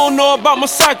 You don't know about my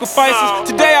sacrifices.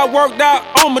 Today I worked out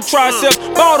on my triceps.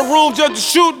 Bought a room just to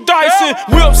shoot dice in.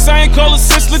 Whip same color,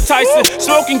 Cicely Tyson.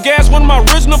 Smoking gas, one of my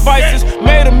original vices.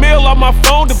 Made a meal off my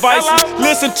phone devices.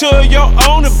 Listen to your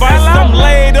own advice. I'm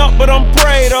laid up, but I'm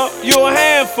prayed up. You a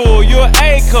handful, you a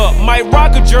A cup. Might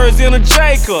rock a jersey and a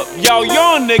J cup. Y'all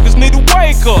young niggas need to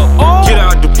wake up. Get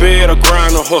out the bed, I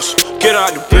grind a hustle. Get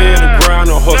out the bed and grind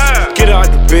a hustle. Get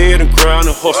out the bed and grind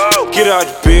a hustle. Get out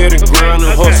the bed and grind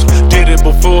a hustle. Did it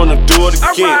before and I do it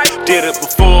again. Did it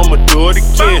before, I'ma do it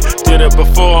again. Did it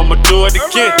before, I'ma do it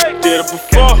again. Did it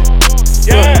before.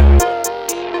 Yeah.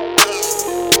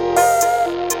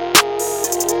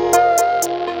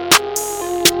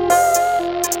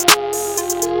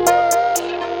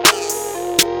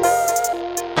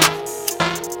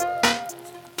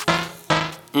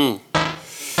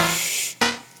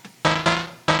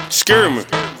 Scare me.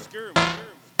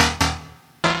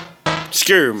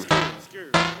 Scare me.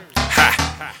 Ha,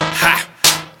 ha.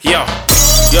 Yo.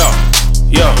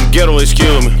 I'm ghetto,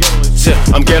 excuse me.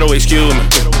 I'm ghetto, excuse me.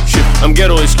 I'm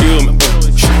ghetto, excuse me.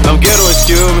 I'm ghetto,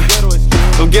 excuse me.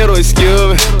 I'm ghetto, excuse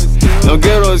me. I'm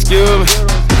ghetto, excuse me.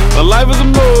 My life is a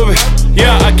movie.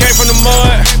 Yeah, I came from the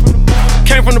mud.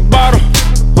 Came from the bottom.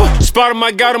 Spotted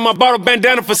my guy in my bottle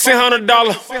bandana for $600.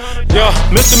 Yeah,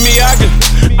 Mr. Miyagi.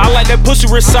 I like that pussy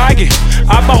recycling.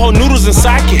 I bought whole noodles and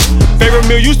sake. Favorite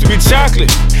meal used to be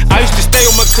chocolate. I used to stay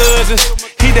with my cousins.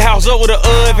 Heat the house up with an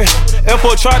oven.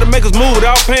 Airport tried to make us move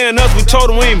without paying us. We told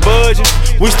them we ain't budging.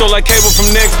 We stole like cable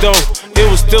from next door. It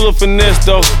was still a finesse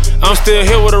though. I'm still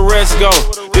here where the rest go.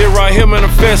 This right here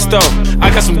manifesto.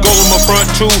 I got some gold on my front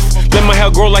tooth. Let my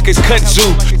hair grow like it's kudzu.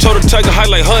 Told her tiger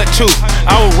height like Hut too.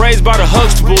 I was raised by the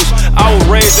Huxtables. I was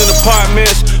raised in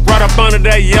apartments. Right up under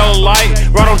that yellow light.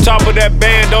 Right on top of that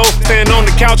bando. Staying on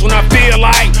the couch when I feel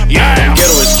like, yeah. I'm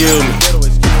ghetto, excuse me.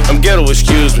 I'm ghetto,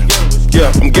 excuse me.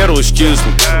 Yeah, I'm ghetto, excuse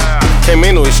me. Can't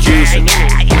make no excuse me.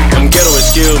 I'm ghetto,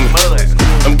 excuse me.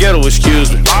 I'm ghetto,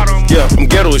 excuse me. Yeah, I'm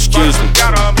ghetto, excuse me.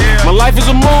 My life is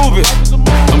a movie.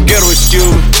 I'm ghetto,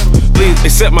 excuse me. Please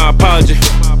accept my apology.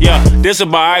 Yeah, this a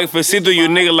biography. See through you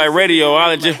nigga like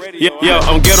radiology. Yeah,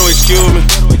 I'm ghetto, excuse me.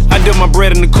 I dip my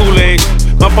bread in the Kool-Aid.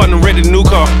 My partner rented a new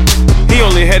car. He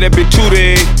only had that bitch 2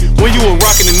 days. When you were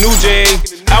rocking the new J,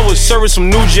 I was serving some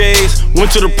new J's.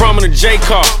 Went to the prom in a J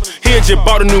car. He had just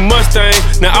bought a new Mustang.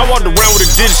 Now I walked around with a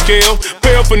digit scale,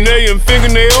 paraphernalia and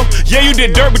fingernail. Yeah, you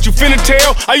did dirt, but you finna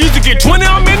tell. I used to get 20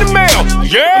 of them in the mail.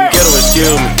 Yeah. I'm ghetto,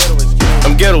 excuse me.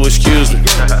 I'm ghetto, excuse me.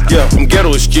 Yeah, I'm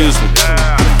ghetto, excuse me.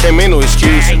 Can't make no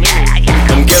excuse me.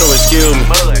 I'm ghetto, excuse me.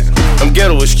 I'm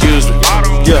ghetto, excuse me.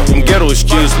 Yeah, I'm ghetto,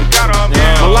 excuse me.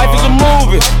 My life is a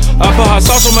movie. I put hot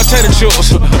sauce on my tater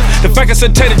chips. The fact I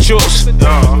said tater chips.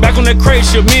 Back on that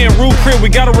crazy shit, me and Rue Crib, we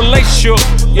got a relationship.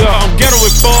 Yeah, I'm ghetto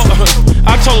with fuck.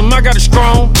 I told him I got it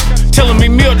strong. Telling me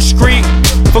meal the street.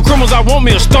 For criminals, I want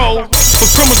me a stove. For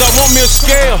criminals, I want me a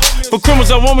scale. For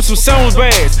criminals, I want me some sound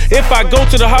bags. If I go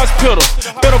to the hospital,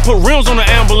 better put rims on the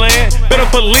ambulance. Better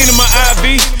put lean in my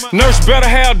IV. Nurse better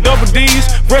have double D's.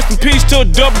 Rest in peace to a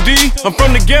double D. I'm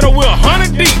from the ghetto, we're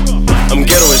 100 deep. I'm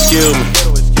ghetto, excuse me.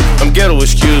 I'm ghetto,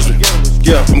 excuse me.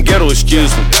 Yeah, I'm ghetto, excuse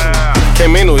me.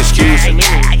 Can't make no excuse me.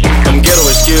 I'm ghetto,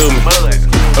 excuse me.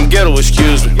 I'm ghetto,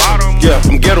 excuse me. Yeah,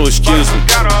 I'm ghetto, excuse me.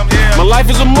 My life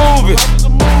is a movie.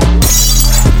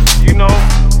 You know,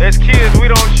 as kids, we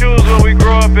don't choose where we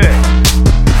grow up at.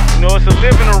 You know, it's a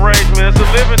living arrangement, it's a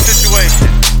living situation.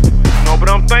 You know, but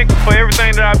I'm thankful for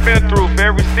everything that I've been through, for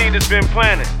every seed that's been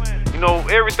planted. You know,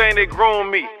 everything that grew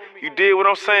on me. You did what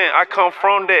I'm saying? I come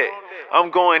from that. I'm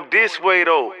going this way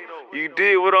though. You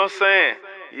did what I'm saying?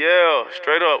 Yeah,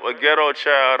 straight up, a ghetto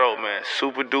child though, man.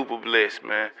 Super duper blessed,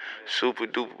 man. Super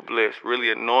duper blessed.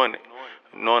 Really anointed.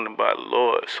 anointed by the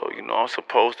Lord. So, I'm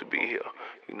supposed to be here.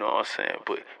 You know what I'm saying?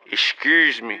 But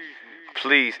excuse me.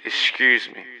 Please, excuse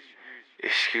me.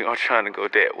 I'm trying to go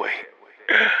that way.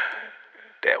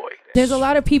 That way. There's a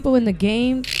lot of people in the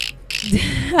game.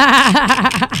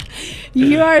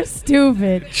 You are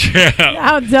stupid.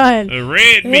 I'm done.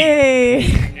 Red meat. Hey.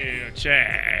 Yeah,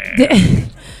 child.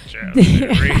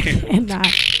 Nah.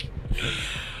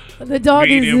 The dog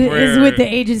is with the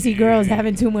agency girls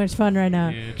having too much fun right now.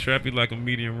 Yeah, trap you like a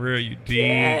medium rare. You dig.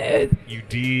 Yeah. You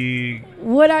dig.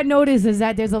 What I noticed is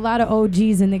that there's a lot of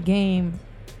OGs in the game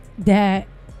that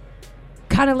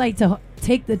kind of like to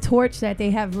take the torch that they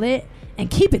have lit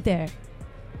and keep it there.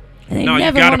 And they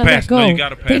never want to let go. No, you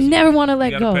gotta pass they never want to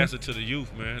let go. You gotta pass it to the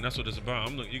youth, man. That's what it's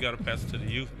about. You gotta pass it to the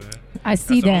youth, man. I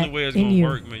see That's that the only way it's in gonna you.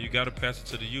 work, man. You gotta pass it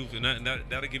to the youth, and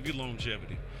that'll give you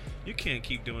longevity. You can't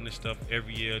keep doing this stuff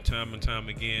every year, time and time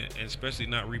again, and especially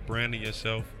not rebranding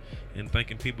yourself and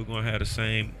thinking people are gonna have the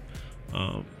same,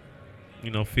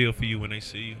 feel for you when they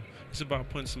see you. It's about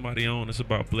putting somebody on. It's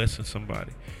about blessing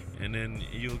somebody, and then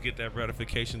you'll get that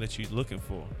gratification that you're looking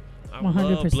for. I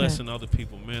 100%. love blessing other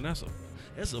people, man. That's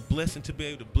a blessing to be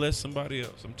able to bless somebody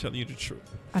else. I'm telling you the truth.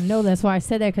 I know that's why I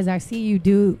said that, because I see you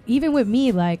do, even with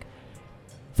me, like,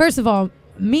 first of all,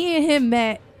 me and him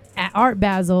met at Art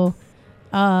Basel.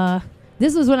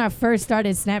 This was when I first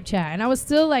started Snapchat, and I was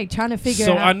still like trying to figure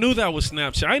out. So I knew that was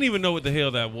Snapchat. I didn't even know what the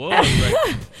hell that was.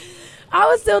 Right? I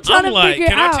was still trying to figure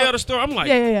can out. I tell the story? I'm like,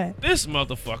 yeah. This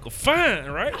motherfucker fine,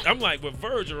 right? I'm like with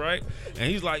Virgil, right? And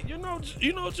he's like,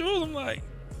 Jules. I'm like,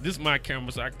 this is my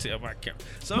camera, so I can tell my camera.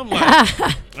 So I'm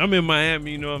like, I'm in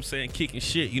Miami, you know what I'm saying, kicking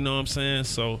shit, you know what I'm saying?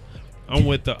 So I'm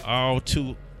with the all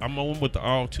too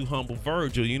humble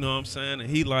Virgil, you know what I'm saying? And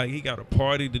he got a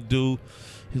party to do.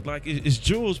 He's like, it's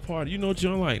Jules' party, you know,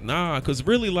 John. Like, nah, because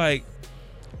really, like,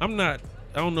 I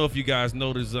don't know if you guys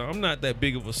noticed, I'm not that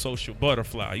big of a social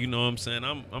butterfly, you know what I'm saying?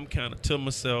 I'm kind of to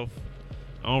myself.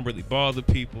 I don't really bother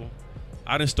people.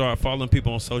 I didn't start following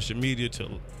people on social media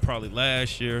till probably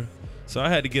last year. So I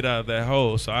had to get out of that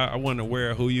hole. So I wasn't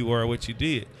aware of who you were, what you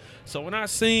did. So when I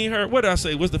seen her, what did I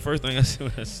say? What's the first thing I said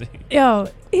when I seen her? Yo,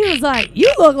 he was like,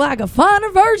 you look like a finer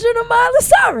version of Miley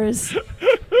Cyrus.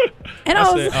 And I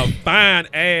was said, a fine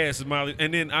ass Miley.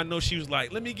 And then I know she was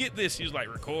like, let me get this. She was like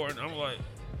recording. I'm like,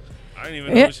 I didn't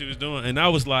even know what she was doing. And I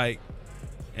was like,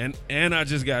 and I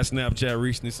just got Snapchat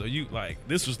recently, so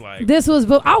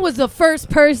I was the first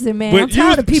person, man. I'm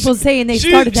tired of people saying they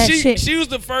started that shit. She was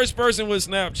the first person with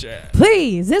Snapchat.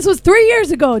 Please, this was 3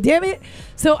 years ago, damn it.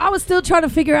 So I was still trying to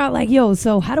figure out, like,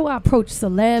 so how do I approach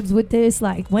celebs with this?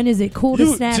 Like, when is it cool to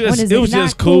snap? When is it not cool? It was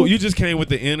just cool. You just came with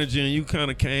the energy, and you kind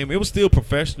of came. It was still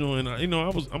professional, and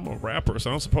I'm a rapper,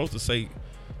 so I'm supposed to say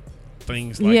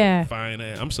things like fine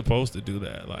ass. I'm supposed to do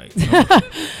that. Like,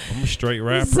 I'm a straight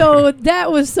rapper. So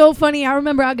that was so funny. I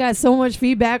remember I got so much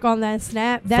feedback on that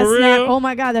snap. That For snap, real? oh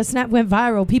my God, that snap went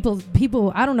viral.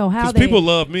 People, I don't know how people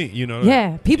love me, you know.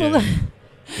 Yeah, people.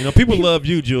 Yeah. People love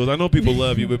you, Jules. I know people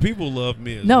love you, but people love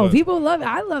me as well. People love.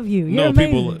 I love you. You're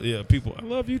amazing. People. I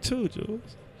love you too, Jules.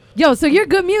 Yo, so you're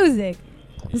good music.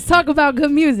 Let's talk about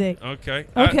good music. Okay.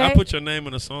 I put your name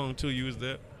in a song too. You was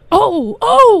that.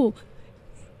 Oh.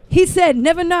 He said,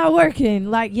 NeverNotWorking,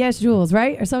 like YesJulz,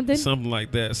 right? Or something? Something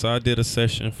like that. So I did a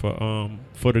session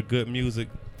for the Good Music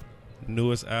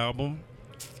newest album.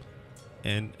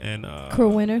 And Crew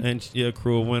Winner. And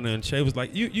Crew Winner. And Shay was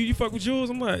like, you fuck with Jules?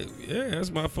 I'm like, yeah, that's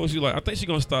my folks. She's like, I think she's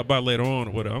gonna stop by later on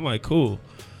or whatever. I'm like, cool.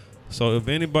 So if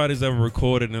anybody's ever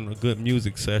recorded in a good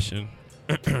music session,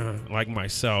 like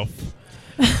myself,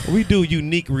 we do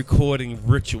unique recording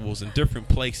rituals in different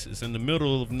places in the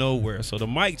middle of nowhere. So the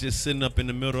mic just sitting up in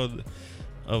the middle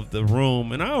of the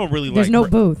room, and I don't really There's no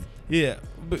booth. Yeah,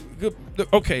 but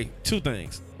okay. Two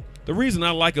things. The reason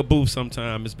I like a booth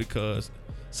sometimes is because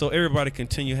so everybody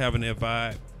continue having their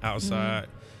vibe outside.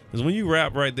 Because when you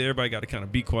rap right there, everybody got to kind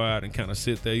of be quiet and kind of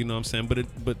sit there. You know what I'm saying?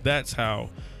 But that's how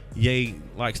Ye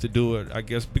likes to do it, I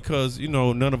guess, because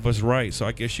none of us write, so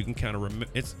I guess you can kind of remember.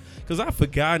 It's because I've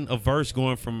forgotten a verse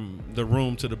going from the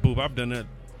room to the booth. I've done that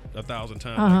 1,000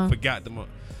 times. I forgot them.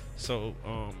 So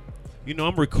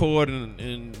I'm recording,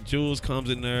 and Jules comes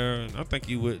in there, and I think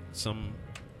he with some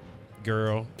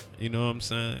girl. You know what I'm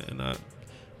saying? And I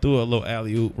threw a little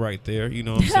alley-oop right there. You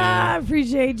know what I'm saying? I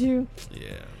appreciate you.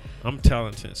 Yeah, I'm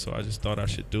talented, so I just thought I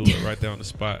should do it right there on the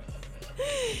spot.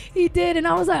 He did, and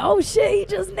I was like, oh shit, he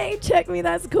just name checked me.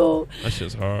 That's cool. That's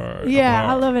just hard. Yeah,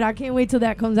 I love it. I can't wait till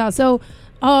that comes out. So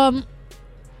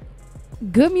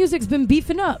Good Music's been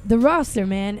beefing up the roster,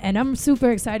 man, and I'm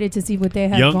super excited to see what they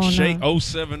have Young going Shake, on.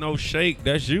 070 Shake,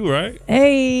 that's you, right?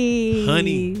 Hey,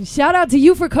 Honey. Shout out to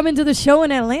you for coming to the show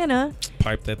in Atlanta.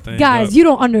 Pipe that thing Guys, up. you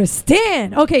don't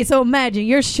understand. Okay, so imagine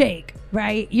you're Shake,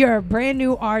 right? You're a brand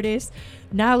new artist.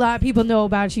 Not a lot of people know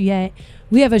about you yet.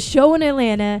 We have a show in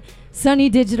Atlanta. Sunny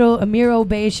Digital, Amir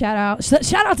Obey, shout out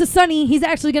to Sunny. He's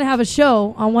actually gonna have a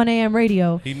show on 1 a.m.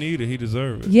 radio. He needed, he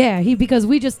deserved it. Yeah, because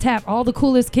we just tap all the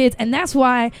coolest kids, and that's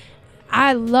why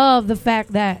I love the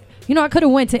fact that, you know, I could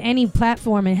have went to any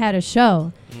platform and had a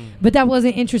show, but that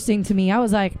wasn't interesting to me. I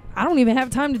was like, I don't even have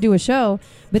time to do a show.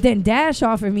 But then Dash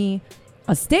offered me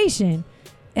a station,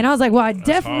 and I was like, well, I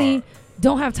definitely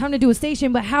don't have time to do a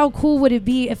station, but how cool would it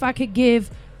be if I could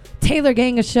give Taylor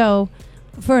Gang a show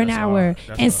for an hour,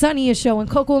 and Sunny a show, and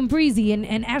Coco and Breezy,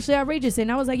 and Ashley Outrageous,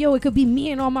 and I was like, yo, it could be me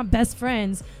and all my best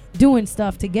friends doing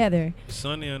stuff together.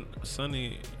 Sunny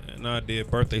and I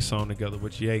did birthday song together,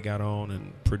 which Ye got on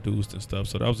and produced and stuff,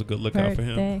 so that was a good lookout for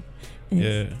him.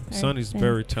 Yeah, Sunny's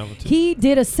very talented. He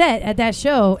did a set at that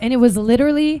show, and it was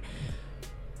literally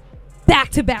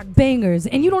back-to-back bangers,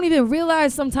 and you don't even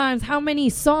realize sometimes how many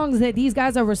songs that these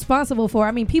guys are responsible for.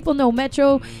 I mean, people know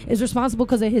Metro is responsible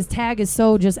because of his tag is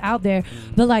so just out there,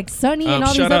 but like Sunny and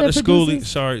all these other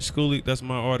producers. Shout out to Schoolie. That's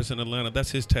my artist in Atlanta.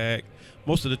 That's his tag.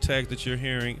 Most of the tags that you're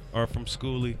hearing are from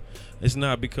Schoolie. It's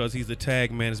not because he's a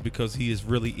tag man. It's because he is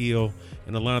really ill,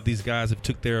 and a lot of these guys have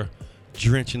took their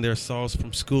drench in their sauce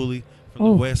from Schoolie, from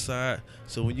the West Side.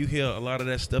 So when you hear a lot of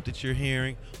that stuff that you're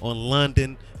hearing on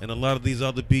London and a lot of these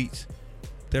other beats,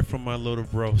 they're from my little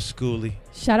bro, Schoolie.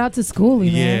 Shout out to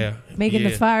Schoolie, man. Making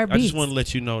the fire beats. I just want to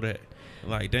let you know that.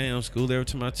 Like, damn, Schoolie, every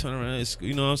time I turn around,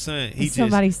 you know what I'm saying? He's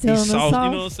somebody still in the sauce. You know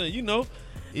what I'm saying? You know,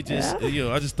 it just, you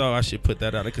know, I just thought I should put that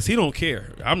out there because he don't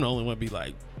care. I'm the only one to be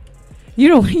like,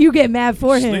 you get mad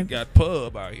for him. Slick got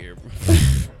pub out here, bro.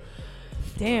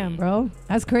 Damn, bro.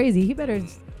 That's crazy. He better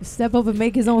step up and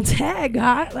make his own tag,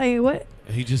 huh? Like, what?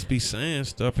 He just be saying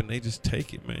stuff and they just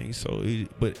take it, man.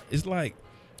 But it's like,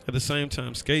 at the same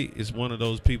time, Skate is one of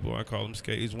those people. I call him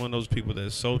Skate. He's one of those people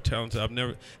that's so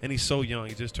talented. And he's so young.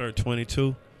 He just turned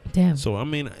 22. Damn. So, I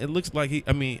mean, it looks like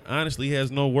honestly, he has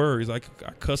no worries. Like,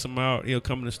 I cuss him out. He'll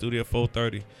come in the studio at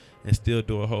 4:30 and still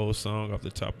do a whole song off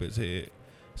the top of his head.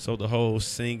 So, the whole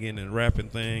singing and rapping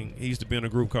thing, he used to be in a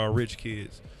group called Rich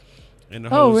Kids. And the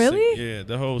whole really?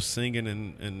 The whole singing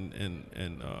and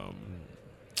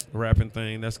rapping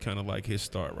thing, that's kind of like his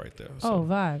start right there. So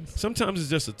vibes. Sometimes it's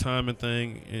just a timing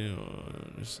thing, you know,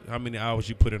 how many hours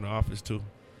you put in the office too.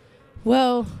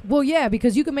 Well, yeah,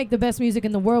 because you can make the best music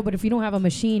in the world, but if you don't have a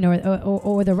machine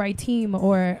or the right team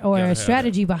or a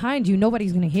strategy behind you,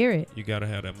 nobody's gonna hear it. You gotta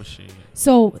have that machine.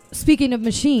 So speaking of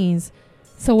machines,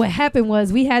 so what happened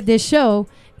was we had this show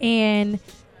and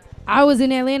I was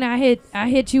in Atlanta. I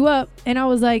hit you up and I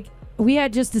was like, we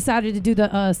had just decided to do the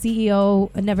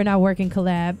CEO NeverNotWorking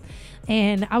collab,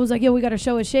 and I was like, yo, we got a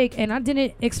show at Shake, and I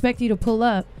didn't expect you to pull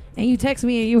up, and you text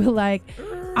me and you were like,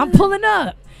 I'm pulling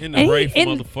up. In the Rafe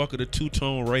motherfucker, the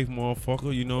two-tone Rafe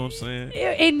motherfucker, you know what I'm saying?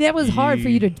 And that was hard for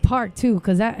you to park too,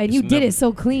 you did it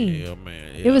so clean. Yeah,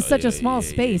 man. It was such a small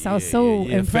space. I was so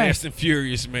impressed. Fast and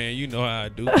Furious, man. You know how I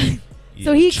do.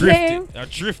 So he came. I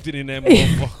drifted in that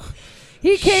motherfucker.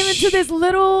 He came into this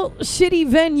little shitty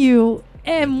venue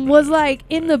and was like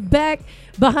in the back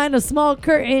behind a small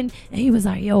curtain, and he was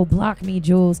like, yo, block me,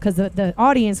 Jules, because the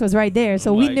audience was right there.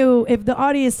 So we knew if the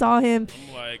audience saw him,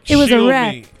 it was a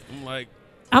wrap.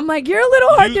 I'm like, you're a little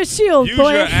hard to shield, use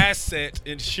boy. Use your asset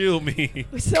and shield me.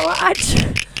 So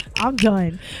I'm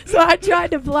done. So I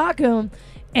tried to block him,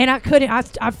 and I couldn't.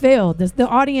 I failed. The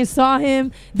audience saw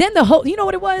him. Then the whole, you know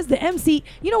what it was? The MC.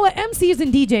 You know what? MCs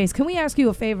and DJs, can we ask you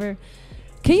a favor?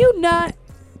 Can you not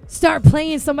start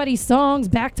playing somebody's songs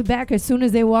back to back as soon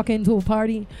as they walk into a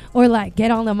party, or like get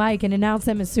on the mic and announce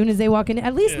them as soon as they walk in?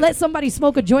 At least let somebody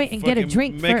smoke a joint and get a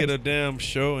drink make first. It a damn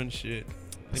show and shit.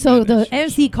 So the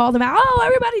MC called him out. Oh,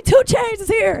 everybody, 2Chainz is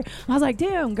here. I was like,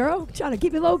 damn, girl, trying to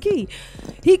keep it low key.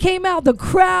 He came out. The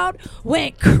crowd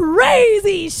went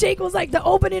crazy. Shake was like the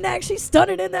opening act. She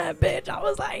stunning in that bitch. I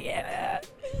was like, yeah.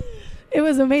 It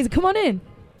was amazing. Come on in.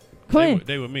 Come in.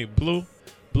 They with me. Blue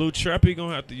Trappy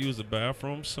gonna have to use the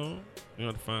bathroom soon. You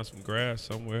have to find some grass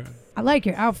somewhere. I like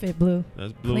your outfit, Blue.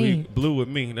 That's Blue. Clean. Blue with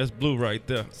me. That's Blue right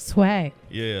there. Swag.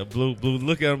 Yeah, Blue.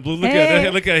 Look at him. Blue. Look at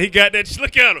him. Look at him. He got that.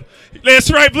 Look at him.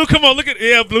 That's right, Blue. Come on. Look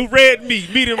at Blue. Red meat.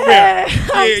 Medium rare.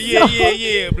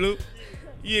 Yeah, Blue.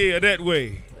 Yeah, that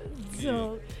way.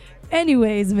 So,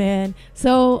 anyways, man.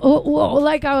 So,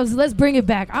 let's bring it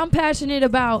back. I'm passionate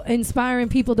about inspiring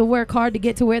people to work hard to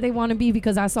get to where they want to be,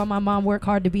 because I saw my mom work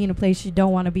hard to be in a place she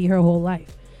don't want to be her whole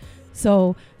life.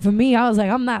 So for me, I was like,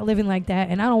 I'm not living like that,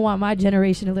 and I don't want my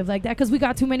generation to live like that because we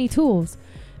got too many tools.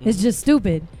 It's just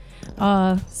stupid.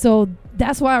 So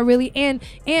that's why I really, and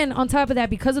on top of that,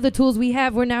 because of the tools we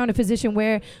have, we're now in a position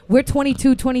where we're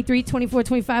 22, 23, 24,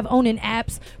 25, owning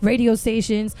apps, radio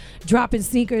stations, dropping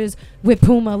sneakers with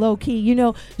Puma, low key, you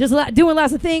know, just doing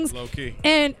lots of things. Low key.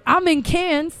 And I'm in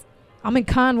Cannes,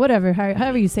 whatever,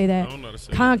 however you say that. I don't know how to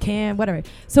say Cannes, whatever.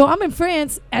 So I'm in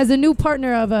France as a new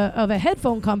partner of a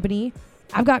headphone company.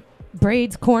 I've got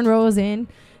braids, cornrows in.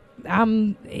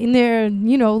 I'm in there,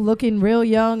 you know, looking real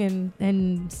young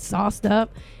and sauced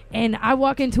up. And I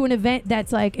walk into an event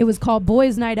that's like, it was called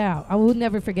Boys Night Out. I will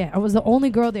never forget. I was the only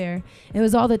girl there. It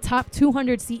was all the top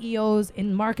 200 CEOs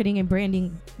in marketing and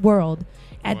branding world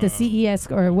at the CES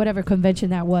or whatever convention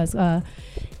that was,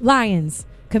 Lions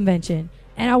convention.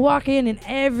 And I walk in and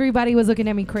everybody was looking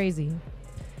at me crazy.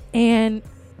 And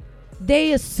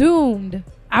they assumed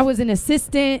I was an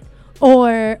assistant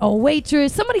or a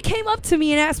waitress. Somebody came up to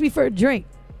me and asked me for a drink.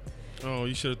 Oh,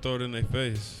 you should have thrown it in their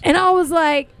face. And I was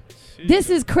like,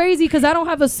 this is crazy because I don't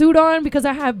have a suit on because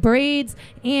I have braids.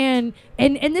 And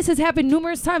this has happened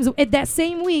numerous times. At that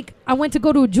same week, I went to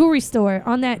go to a jewelry store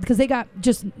on that because they got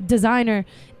just designer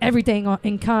everything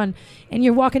in Cannes. And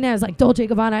you're walking there, it's like Dolce &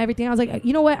 Gabbana, everything. I was like,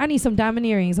 you know what? I need some diamond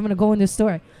earrings. I'm going to go in this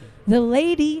store. The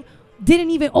lady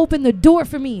didn't even open the door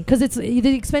for me because it's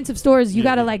the expensive stores. You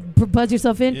got to like buzz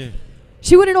yourself in. Yeah.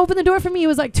 She wouldn't open the door for me. It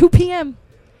was like 2 p.m.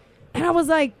 And I was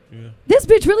like, this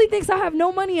bitch really thinks I have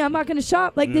no money. I'm not going to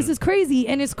shop. Like, this is crazy.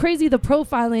 And it's crazy the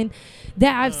profiling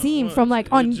that I've seen from like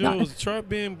on. Jules, try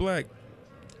being black.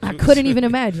 I couldn't even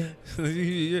imagine.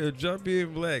 Yeah, try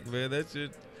being black, man. That's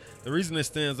it. The reason it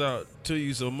stands out to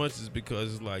you so much is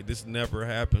because it's like this never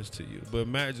happens to you. But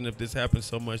imagine if this happens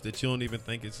so much that you don't even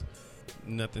think it's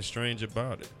nothing strange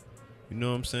about it. You know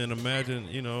what I'm saying? Imagine,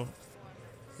 you know.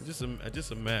 Just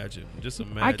imagine.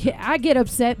 I get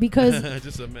upset because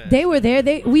just imagine. They were there.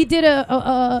 We did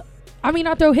I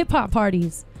throw hip hop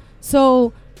parties.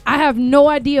 So I have no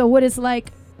idea what it's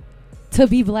like to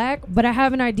be black, but I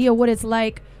have an idea what it's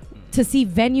like to see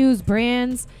venues,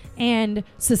 brands, and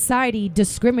society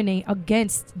discriminate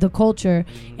against the culture.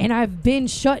 And I've been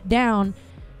shut down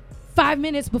 5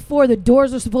 minutes before the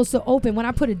doors are supposed to open when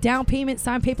I put a down payment,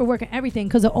 signed paperwork, and everything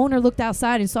because the owner looked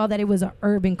outside and saw that it was an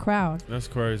urban crowd. That's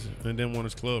crazy. And then when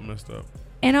his club messed up.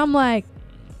 And I'm like,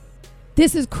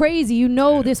 this is crazy. You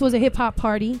know, this was a hip hop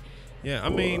party. Yeah, I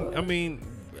mean,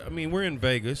 we're in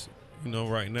Vegas, you know,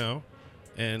 right now,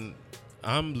 and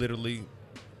I'm literally,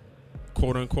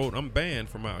 quote unquote, I'm banned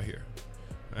from out here.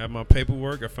 I have my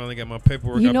paperwork. I finally got my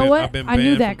paperwork. You know what? I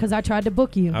knew that because I tried to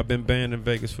book you. I've been banned in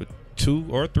Vegas for 2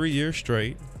 or 3 years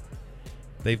straight.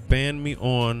 They've banned me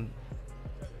on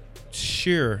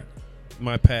sheer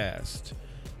my past.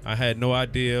 I had no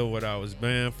idea what I was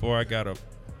banned for. I got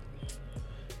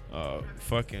a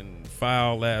fucking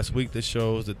file last week that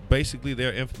shows that basically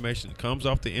their information comes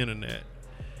off the internet,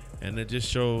 and it just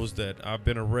shows that I've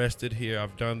been arrested here.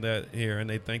 I've done that here, and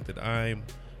they think that I'm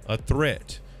a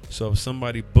threat. So if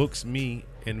somebody books me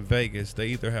in Vegas, they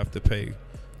either have to pay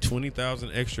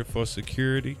 $20,000 extra for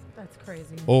security. That's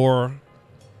crazy. Or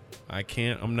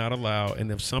I'm not allowed.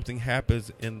 And if something happens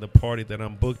in the party that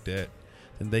I'm booked at,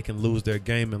 then they can lose their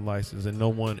gaming license. And no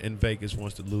one in Vegas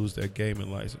wants to lose their gaming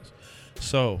license.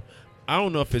 So I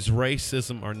don't know if it's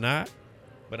racism or not,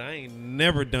 but I ain't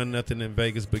never done nothing in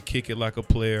Vegas but kick it like a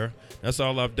player. That's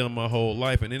all I've done my whole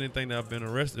life. And anything that I've been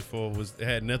arrested for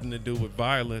had nothing to do with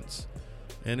violence.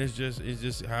 And it's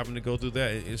just having to go through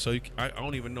that. And so I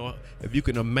don't even know if you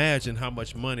can imagine how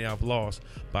much money I've lost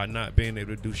by not being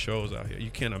able to do shows out here.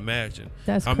 You can't imagine.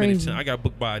 That's how crazy. Many times I got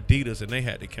booked by Adidas and they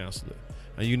had to cancel it.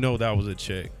 And you know that was a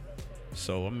check.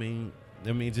 So I mean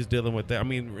just dealing with that. I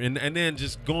mean, and then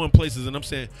just going places and I'm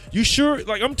saying, you sure?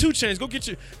 Like, I'm 2Chainz, go get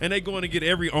your, and they going to get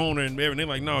every owner and everything. They're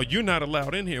like, no, you're not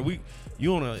allowed in here.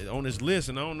 You on this list,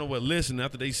 and I don't know what list. And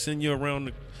after they send you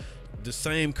around the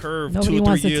same curve Nobody 2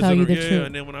 or 3 years in a row,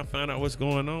 and then when I find out what's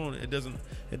going on, it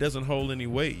doesn't hold any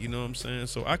weight. You know what I'm saying?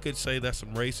 So I could say that's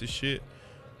some racist shit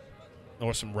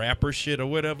or some rapper shit or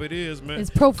whatever it is, man. It's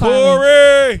profiling.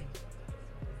 Corey!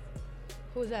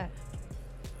 Who's that?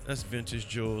 That's Vintage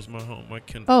Jules, my home.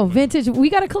 Vintage.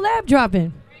 We got a collab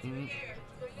dropping. Mm-hmm.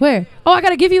 Where? Oh, I got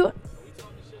to give you.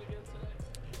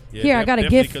 Yeah, here, I got a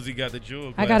gift. Because he got the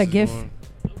jewel. I got a gift.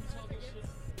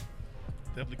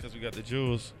 Definitely because we got the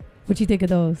jewels. What you think of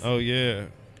those? Oh, yeah.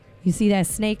 You see that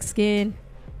snake skin?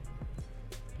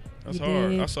 That's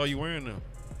hard. I saw you wearing them.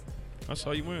 Chainz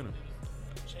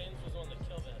was on the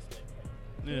kill that snake.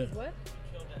 Yeah. What?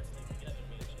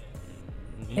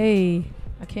 Hey,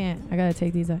 I can't. I got to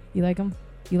take these out. You like them?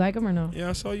 You like them or no? Yeah,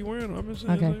 I saw you wearing them. I've been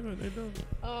saying Okay. they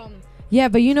dope. Yeah,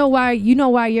 but you know why? You know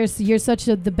why you're such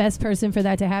the best person for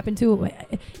that to happen to,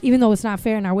 even though it's not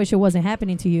fair, and I wish it wasn't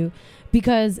happening to you,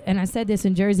 because, and I said this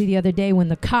in Jersey the other day when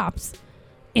the cops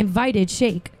invited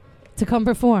Shake to come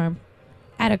perform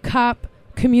at a cop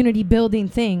community building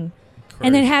thing,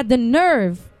 and then had the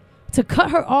nerve to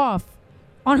cut her off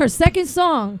on her second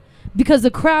song because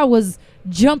the crowd was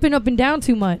jumping up and down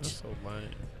too much. That's so lame.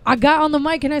 I got on the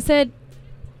mic and I said,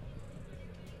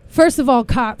 first of all,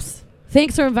 cops,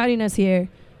 thanks for inviting us here,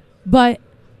 but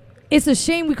it's a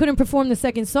shame we couldn't perform the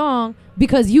second song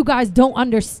because you guys don't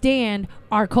understand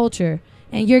our culture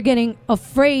and you're getting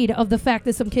afraid of the fact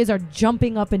that some kids are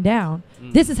jumping up and down.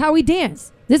 This is how we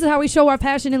dance. This is how we show our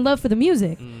passion and love for the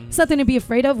music. It's nothing to be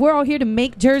afraid of. We're all here to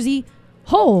make Jersey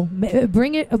whole,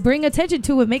 bring attention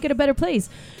to it, make it a better place.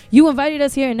 You invited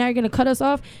us here and now you're going to cut us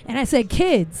off. And I said,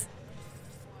 kids,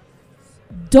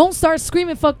 don't start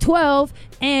screaming fuck 12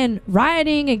 and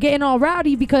rioting and getting all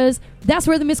rowdy, because that's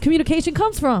where the miscommunication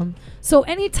comes from. So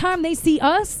anytime they see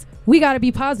us, we got to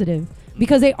be positive,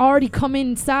 because they already come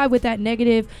inside with that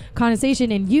negative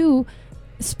connotation, and you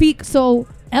speak so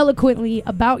eloquently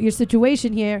about your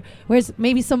situation here, whereas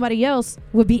maybe somebody else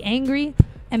would be angry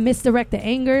and misdirect the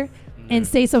anger and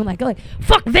say something like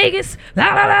fuck Vegas, la,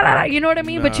 la, la, la, you know what I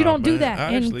mean? But you don't do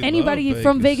that. And anybody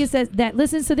from Vegas that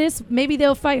listens to this, maybe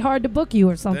they'll fight hard to book you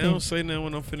or something. They don't say nothing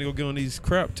when I'm finna go get on these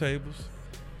crap tables.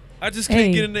 I just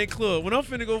can't get in their club. When I'm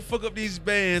finna go fuck up these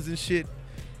bands and shit,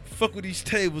 fuck with these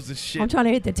tables and shit. I'm trying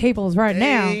to hit the tables right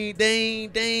now. They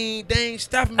ain't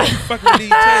stopping me from fucking with these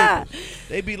tables.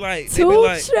 They be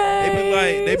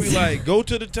like, go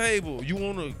to the table. You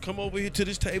wanna come over here to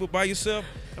this table by yourself?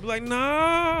 I be like,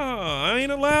 nah, I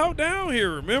ain't allowed down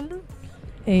here, remember?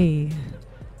 Hey,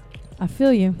 I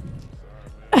feel you.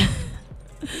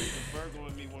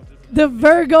 The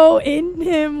Virgo in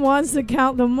him wants to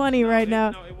count the money right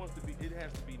now. No, it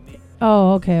has to be neat.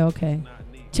 Oh, okay.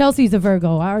 Not neat. Chelsea's a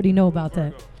Virgo. I already know about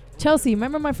that. Chelsea,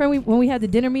 remember my friend when we had the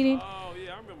dinner meeting? Oh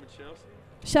yeah, I remember Chelsea.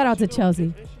 Shout out to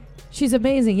Chelsea. She's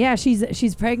amazing. Yeah,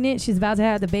 she's pregnant. She's about to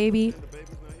have the baby. The baby's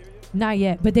not here yet? Not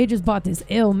yet, but they just bought this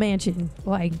ill mansion.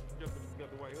 Like, You got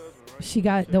the white husband, right? she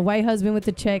got the white husband with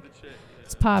the check.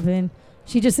 It's popping.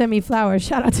 She just sent me flowers.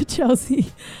 Shout out to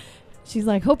Chelsea. She's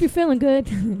like, hope you're feeling good.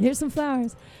 Here's some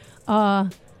flowers. Well,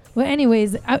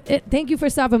 anyways, thank you for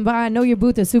stopping by. I know your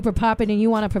booth is super popping and you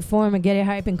want to perform and get it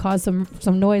hype and cause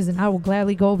some noise, and I will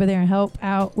gladly go over there and help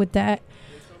out with that.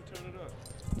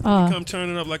 Come turn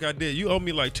it up like I did. You owe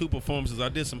me like 2 performances. I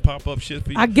did some pop-up shit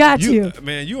for you. I got you.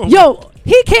 Man, Yo,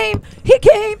 he came.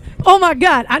 Oh my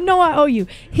God. I know I owe you.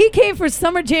 He came for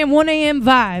Summer Jam 1 a.m.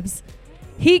 vibes.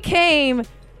 He came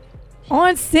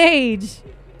on stage.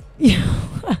 That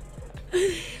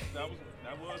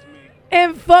was me.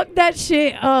 And fuck that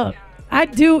shit up. I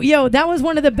do. Yo, that was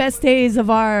one of the best days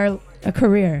of our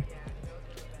career.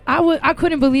 I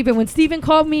couldn't believe it when Steven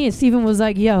called me and Steven was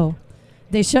like, yo,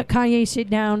 they shut Kanye shit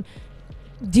down.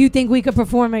 Do you think we could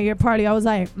perform at your party? I was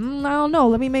like, I don't know.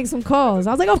 Let me make some calls.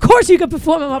 I was like, of course you could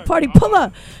perform at my party. Pull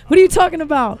up. What are you talking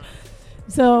about?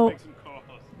 So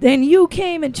then you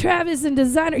came and Travis and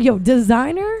Designer. Yo,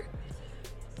 Designer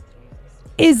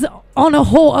is on a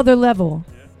whole other level.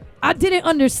 I didn't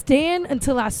understand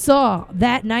until I saw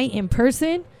that night in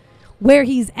person where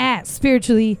he's at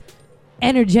spiritually,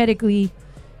 energetically.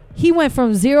 He went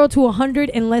from 0 to 100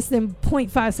 in less than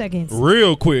 0.5 seconds.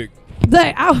 Real quick.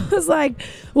 Like, I was like,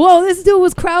 whoa, this dude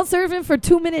was crowd surfing for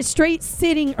 2 minutes straight,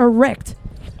 sitting erect.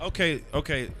 Okay.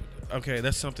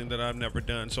 That's something that I've never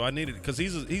done. So I needed, because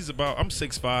he's about, I'm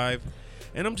 6'5",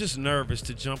 and I'm just nervous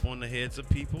to jump on the heads of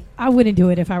people. I wouldn't do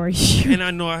it if I were you. And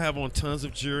I know I have on tons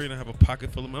of jewelry and I have a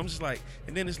pocket full of money. I'm just like,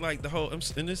 and then it's like the whole, and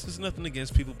this is nothing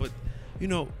against people, but you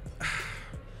know,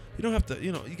 you don't have to,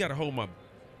 you got to hold my,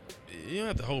 you don't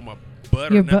have to hold my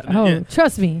butt or nothing.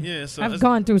 Trust me. Yeah, so I've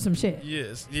gone through some shit.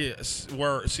 Yes.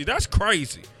 Word. See, that's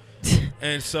crazy.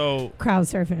 And so crowd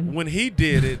surfing. When he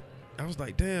did it, I was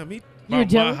like, damn, he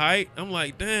about my height. I'm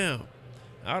like, damn.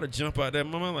 I ought to jump out that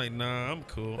moment. I'm like, nah, I'm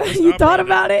cool. You thought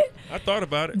about it? I thought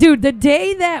about it. Dude, the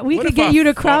day that we could get you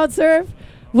to crowd surf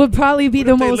would probably be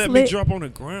the most lit. What if they let me drop on the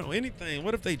ground? Anything.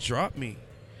 What if they drop me?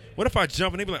 What if I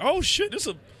jump and they be like, oh, shit, this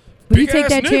is a but you take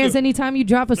that nigga. chance anytime you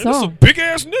drop a song. This is a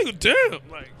big-ass nigga. Damn.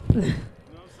 Like, you know what I'm saying?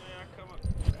 I come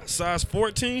up, size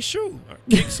 14 shoe. I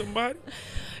kick somebody.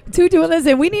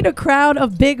 Listen, we need a crowd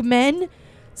of big men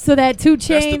so that 2Chainz.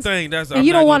 That's the thing. And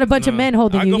you don't want a bunch of men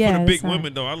holding you. I go for the big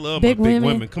women, though. I love big my big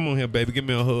women. women. Come on here, baby. Give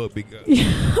me a hug, big guy.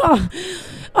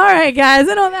 All right, guys.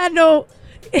 And on that note,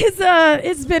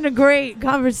 It's been a great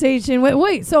conversation.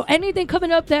 Wait. So anything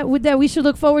coming up that we should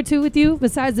look forward to with you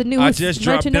besides the newest? I just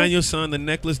dropped Daniel's Son, The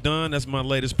Necklace Done. That's my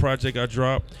latest project I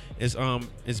dropped. It's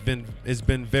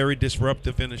been very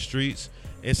disruptive in the streets.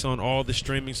 It's on all the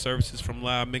streaming services from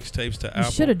live mixtapes to Apple.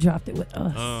 You should have dropped it with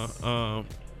us.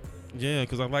 Yeah,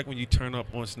 because I like when you turn up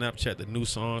on Snapchat the new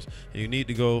songs, and you need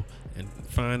to go and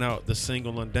find out the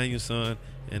single on Daniel's Son.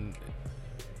 And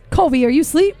Colby, are you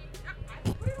asleep?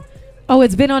 Oh,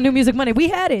 it's been on New Music Monday. We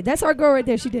had it. That's our girl right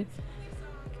there. She did.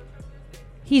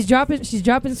 She's dropping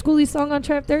Schoolie's song on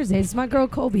Trap Thursday. It's my girl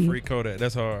Colby. Free Kodak.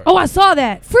 That's hard. Oh, I saw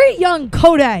that. Free young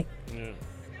Kodak. Yeah.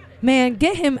 Man,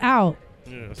 get him out.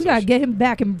 Yeah, we gotta get him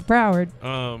back in Broward.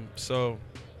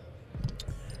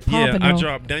 I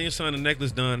dropped Daniel's Son, The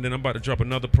Necklace Done. Then I'm about to drop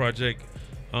another project.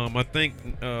 I think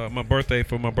my birthday,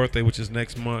 which is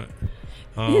next month.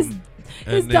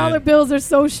 His dollar bills are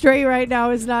so straight right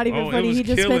now. It's not even funny. He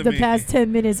just spent the past 10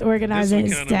 minutes organizing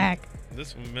his stack.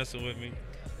 This one messing with me.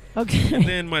 Okay. And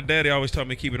then my daddy always taught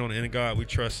me to keep it on the In God We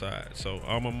Trust side. So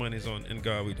all my money's on In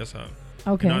God We. That's how.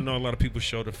 Okay. I know a lot of people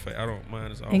show the I don't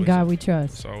mind. It's always In God We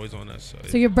Trust. It's always on that side.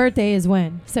 So your birthday is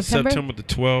when? September the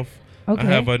 12th. Okay. I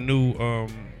have a new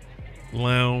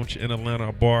lounge in Atlanta,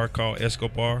 a bar called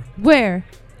Escobar. Where?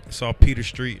 It's off Peter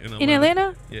Street in Atlanta. In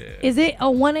Atlanta? Yeah. Is it a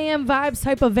 1 a.m. vibes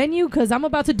type of venue? Because I'm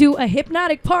about to do a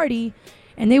hypnotic party,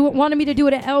 and they wanted me to do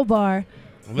it at L Bar,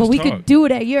 but we could do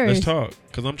it at yours. Let's talk.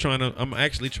 Because I'm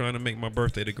actually trying to make my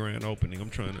birthday the grand opening. I'm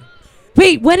trying to.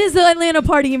 Wait, when is the Atlanta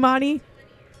party, Imani?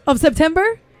 Of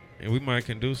September? Yeah, we might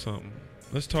can do something.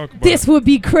 Let's talk about this. Would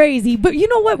be crazy. But you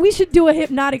know what? We should do a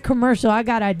hypnotic commercial. I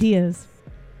got ideas.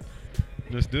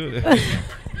 Let's do it.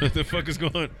 What the fuck is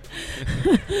going on?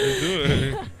 Let's do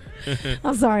it.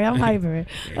 I'm sorry, I'm hyper.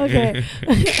 Okay.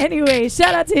 Anyway,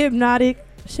 shout out to Hypnotic.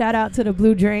 Shout out to the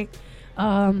Blue Drink.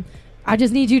 I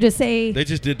just need you to say. They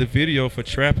just did the video for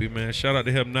Trappy, man. Shout out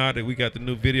to Hypnotic. We got the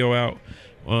new video out.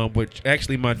 Which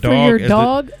actually my dog. For your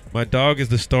dog? My dog is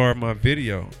the star of my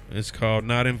video. It's called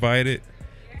Not Invited.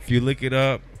 If you look it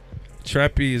up,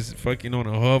 Trappy is fucking on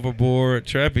a hoverboard.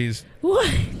 Trappy's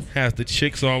has the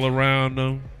chicks all around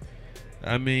him.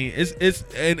 I mean,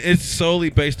 it's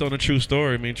solely based on a true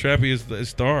story. I mean, Trappy is the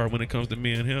star when it comes to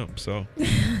me and him. So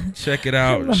check it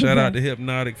out. Shout out to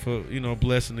Hypnotic for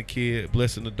blessing the kid,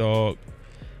 blessing the dog.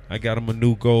 I got him a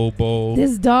new gold bowl.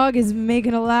 This dog is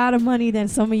making a lot of money than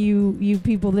some of you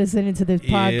people listening to this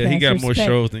podcast. Yeah, he got more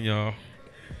shows than y'all.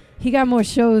 He got more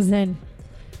shows than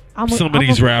some of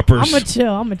these rappers. I'm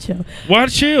a chill. Why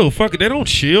chill? Fuck it. They don't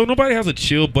chill. Nobody has a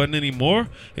chill button anymore.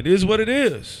 It is what it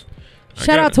is.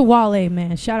 Shout out to Wale,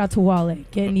 man. Shout out to Wale.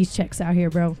 Getting these checks out here,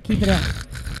 bro. Keep it up.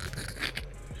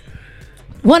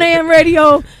 1 a.m.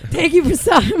 radio. Thank you for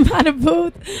stopping by the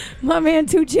booth. My man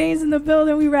 2Chainz in the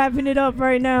building. We wrapping it up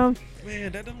right now.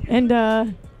 Man, that don't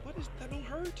what is that don't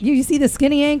hurt? You see the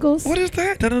skinny ankles? What is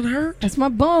that? That don't hurt? That's my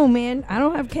bone, man. I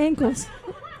don't have cankles.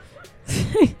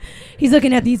 He's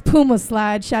looking at these Puma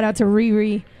slides. Shout out to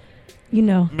Riri.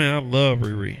 Man, I love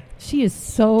Riri. She is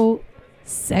so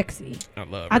sexy. I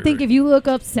love Riri. I think if you look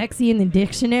up sexy in the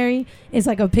dictionary, it's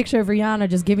like a picture of Rihanna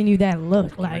just giving you that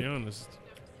look. Like. Rihanna's.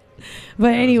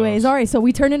 But anyways, all right, so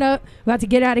we turning up. We're about to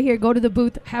get out of here, go to the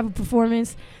booth, have a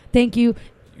performance. Thank you.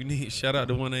 You need shout out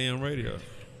to 1 a.m. radio.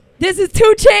 This is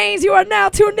 2Chainz. You are now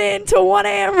tuned in to 1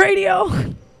 a.m. radio.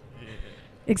 Yeah.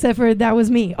 Except for that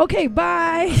was me. Okay,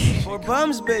 bye. For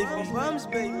bums, baby.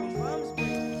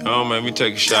 Don't make me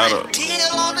take a shout out.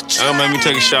 Don't make me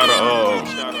take a shout out.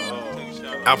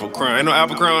 Apple Crown. Ain't no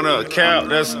Apple Crown cap.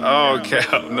 That's all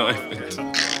cap. No.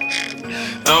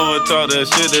 I'ma talk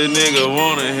that shit that nigga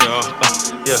wanna hear.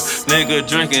 Yeah, nigga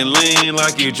drinking lean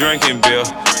like you drinking beer.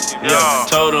 Yeah,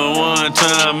 told him one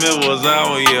time it was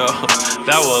our year.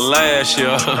 That was last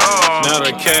year. Now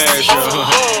the cash year.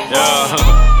 Yeah,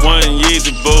 one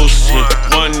Yeezy boost,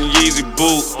 one Yeezy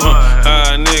boot.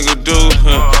 How a nigga do?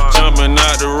 Jumping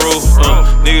out the roof.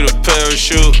 Need a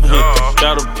parachute.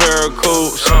 Got a pair of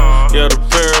coats. Yeah, the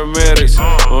paramedics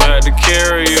will have to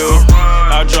carry you.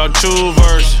 I dropped 2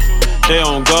 verses. They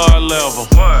on guard level.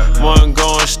 One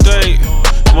going state,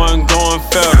 one going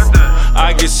federal.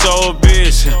 I get so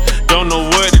busy, don't know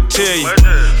what to tell you.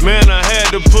 Man, I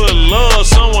had to put love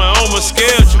somewhere on my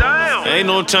schedule. Ain't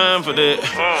no time for that.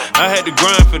 I had to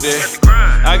grind for that.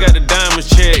 I got the diamonds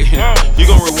check. You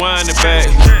gon' rewind it back.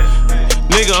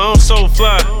 Nigga, I'm so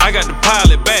fly, I got the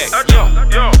pilot back.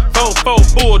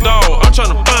 4-4 bulldog, I'm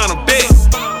tryna find a bet.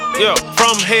 Yeah,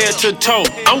 from head to toe,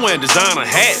 I'm wearing designer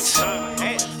hats.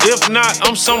 If not,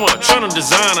 I'm somewhere tryna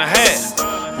design a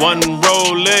hat. One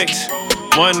Rolex,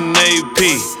 one AP,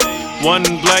 one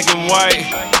black and white,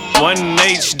 one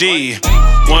HD.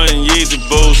 One Yeezy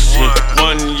boost,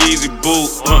 one Yeezy boot.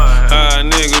 How a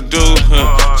nigga do?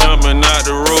 Jumping out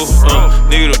the roof.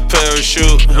 Need a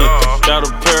parachute. Got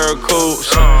a pair of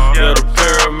coats. Yeah, the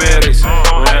paramedics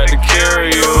had to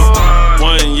carry you.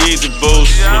 One Yeezy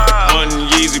boost, one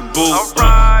Yeezy boot.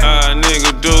 How a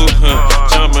nigga do?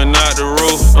 Jumping out the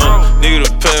roof. Need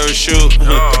a parachute.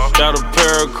 Got a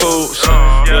pair of coats.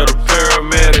 Yeah, the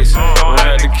paramedics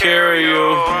had to carry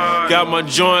you. Got my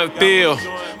joint filled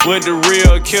with the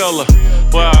real killer.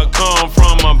 Where I come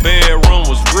from, my bedroom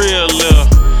was real little.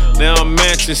 Now I'm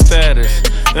mansion status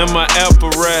in my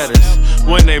apparatus.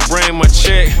 When they bring my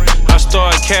check, I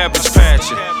start cabbage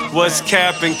patching. What's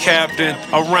capping, captain?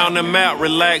 Around the map,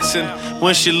 relaxing.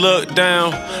 When she look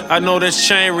down, I know that's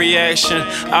chain reaction.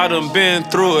 I done been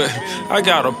through it. I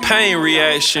got a pain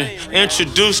reaction.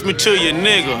 Introduce me to your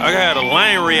nigga. I got a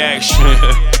lane reaction.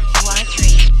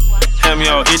 Had me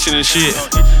all itching and shit.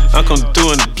 I come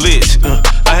through in the blitz.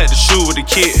 I had to shoot with the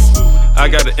kid. I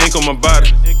got the ink on my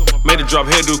body. Made it drop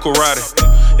head do karate.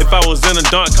 If I was in a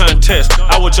dunk contest,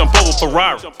 I would jump over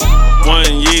Ferrari. One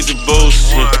Yeezy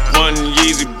boost, one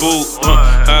Yeezy boot.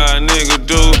 How a nigga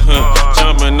do?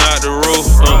 Jumping out the roof.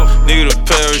 Need a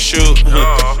parachute.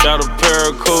 Got a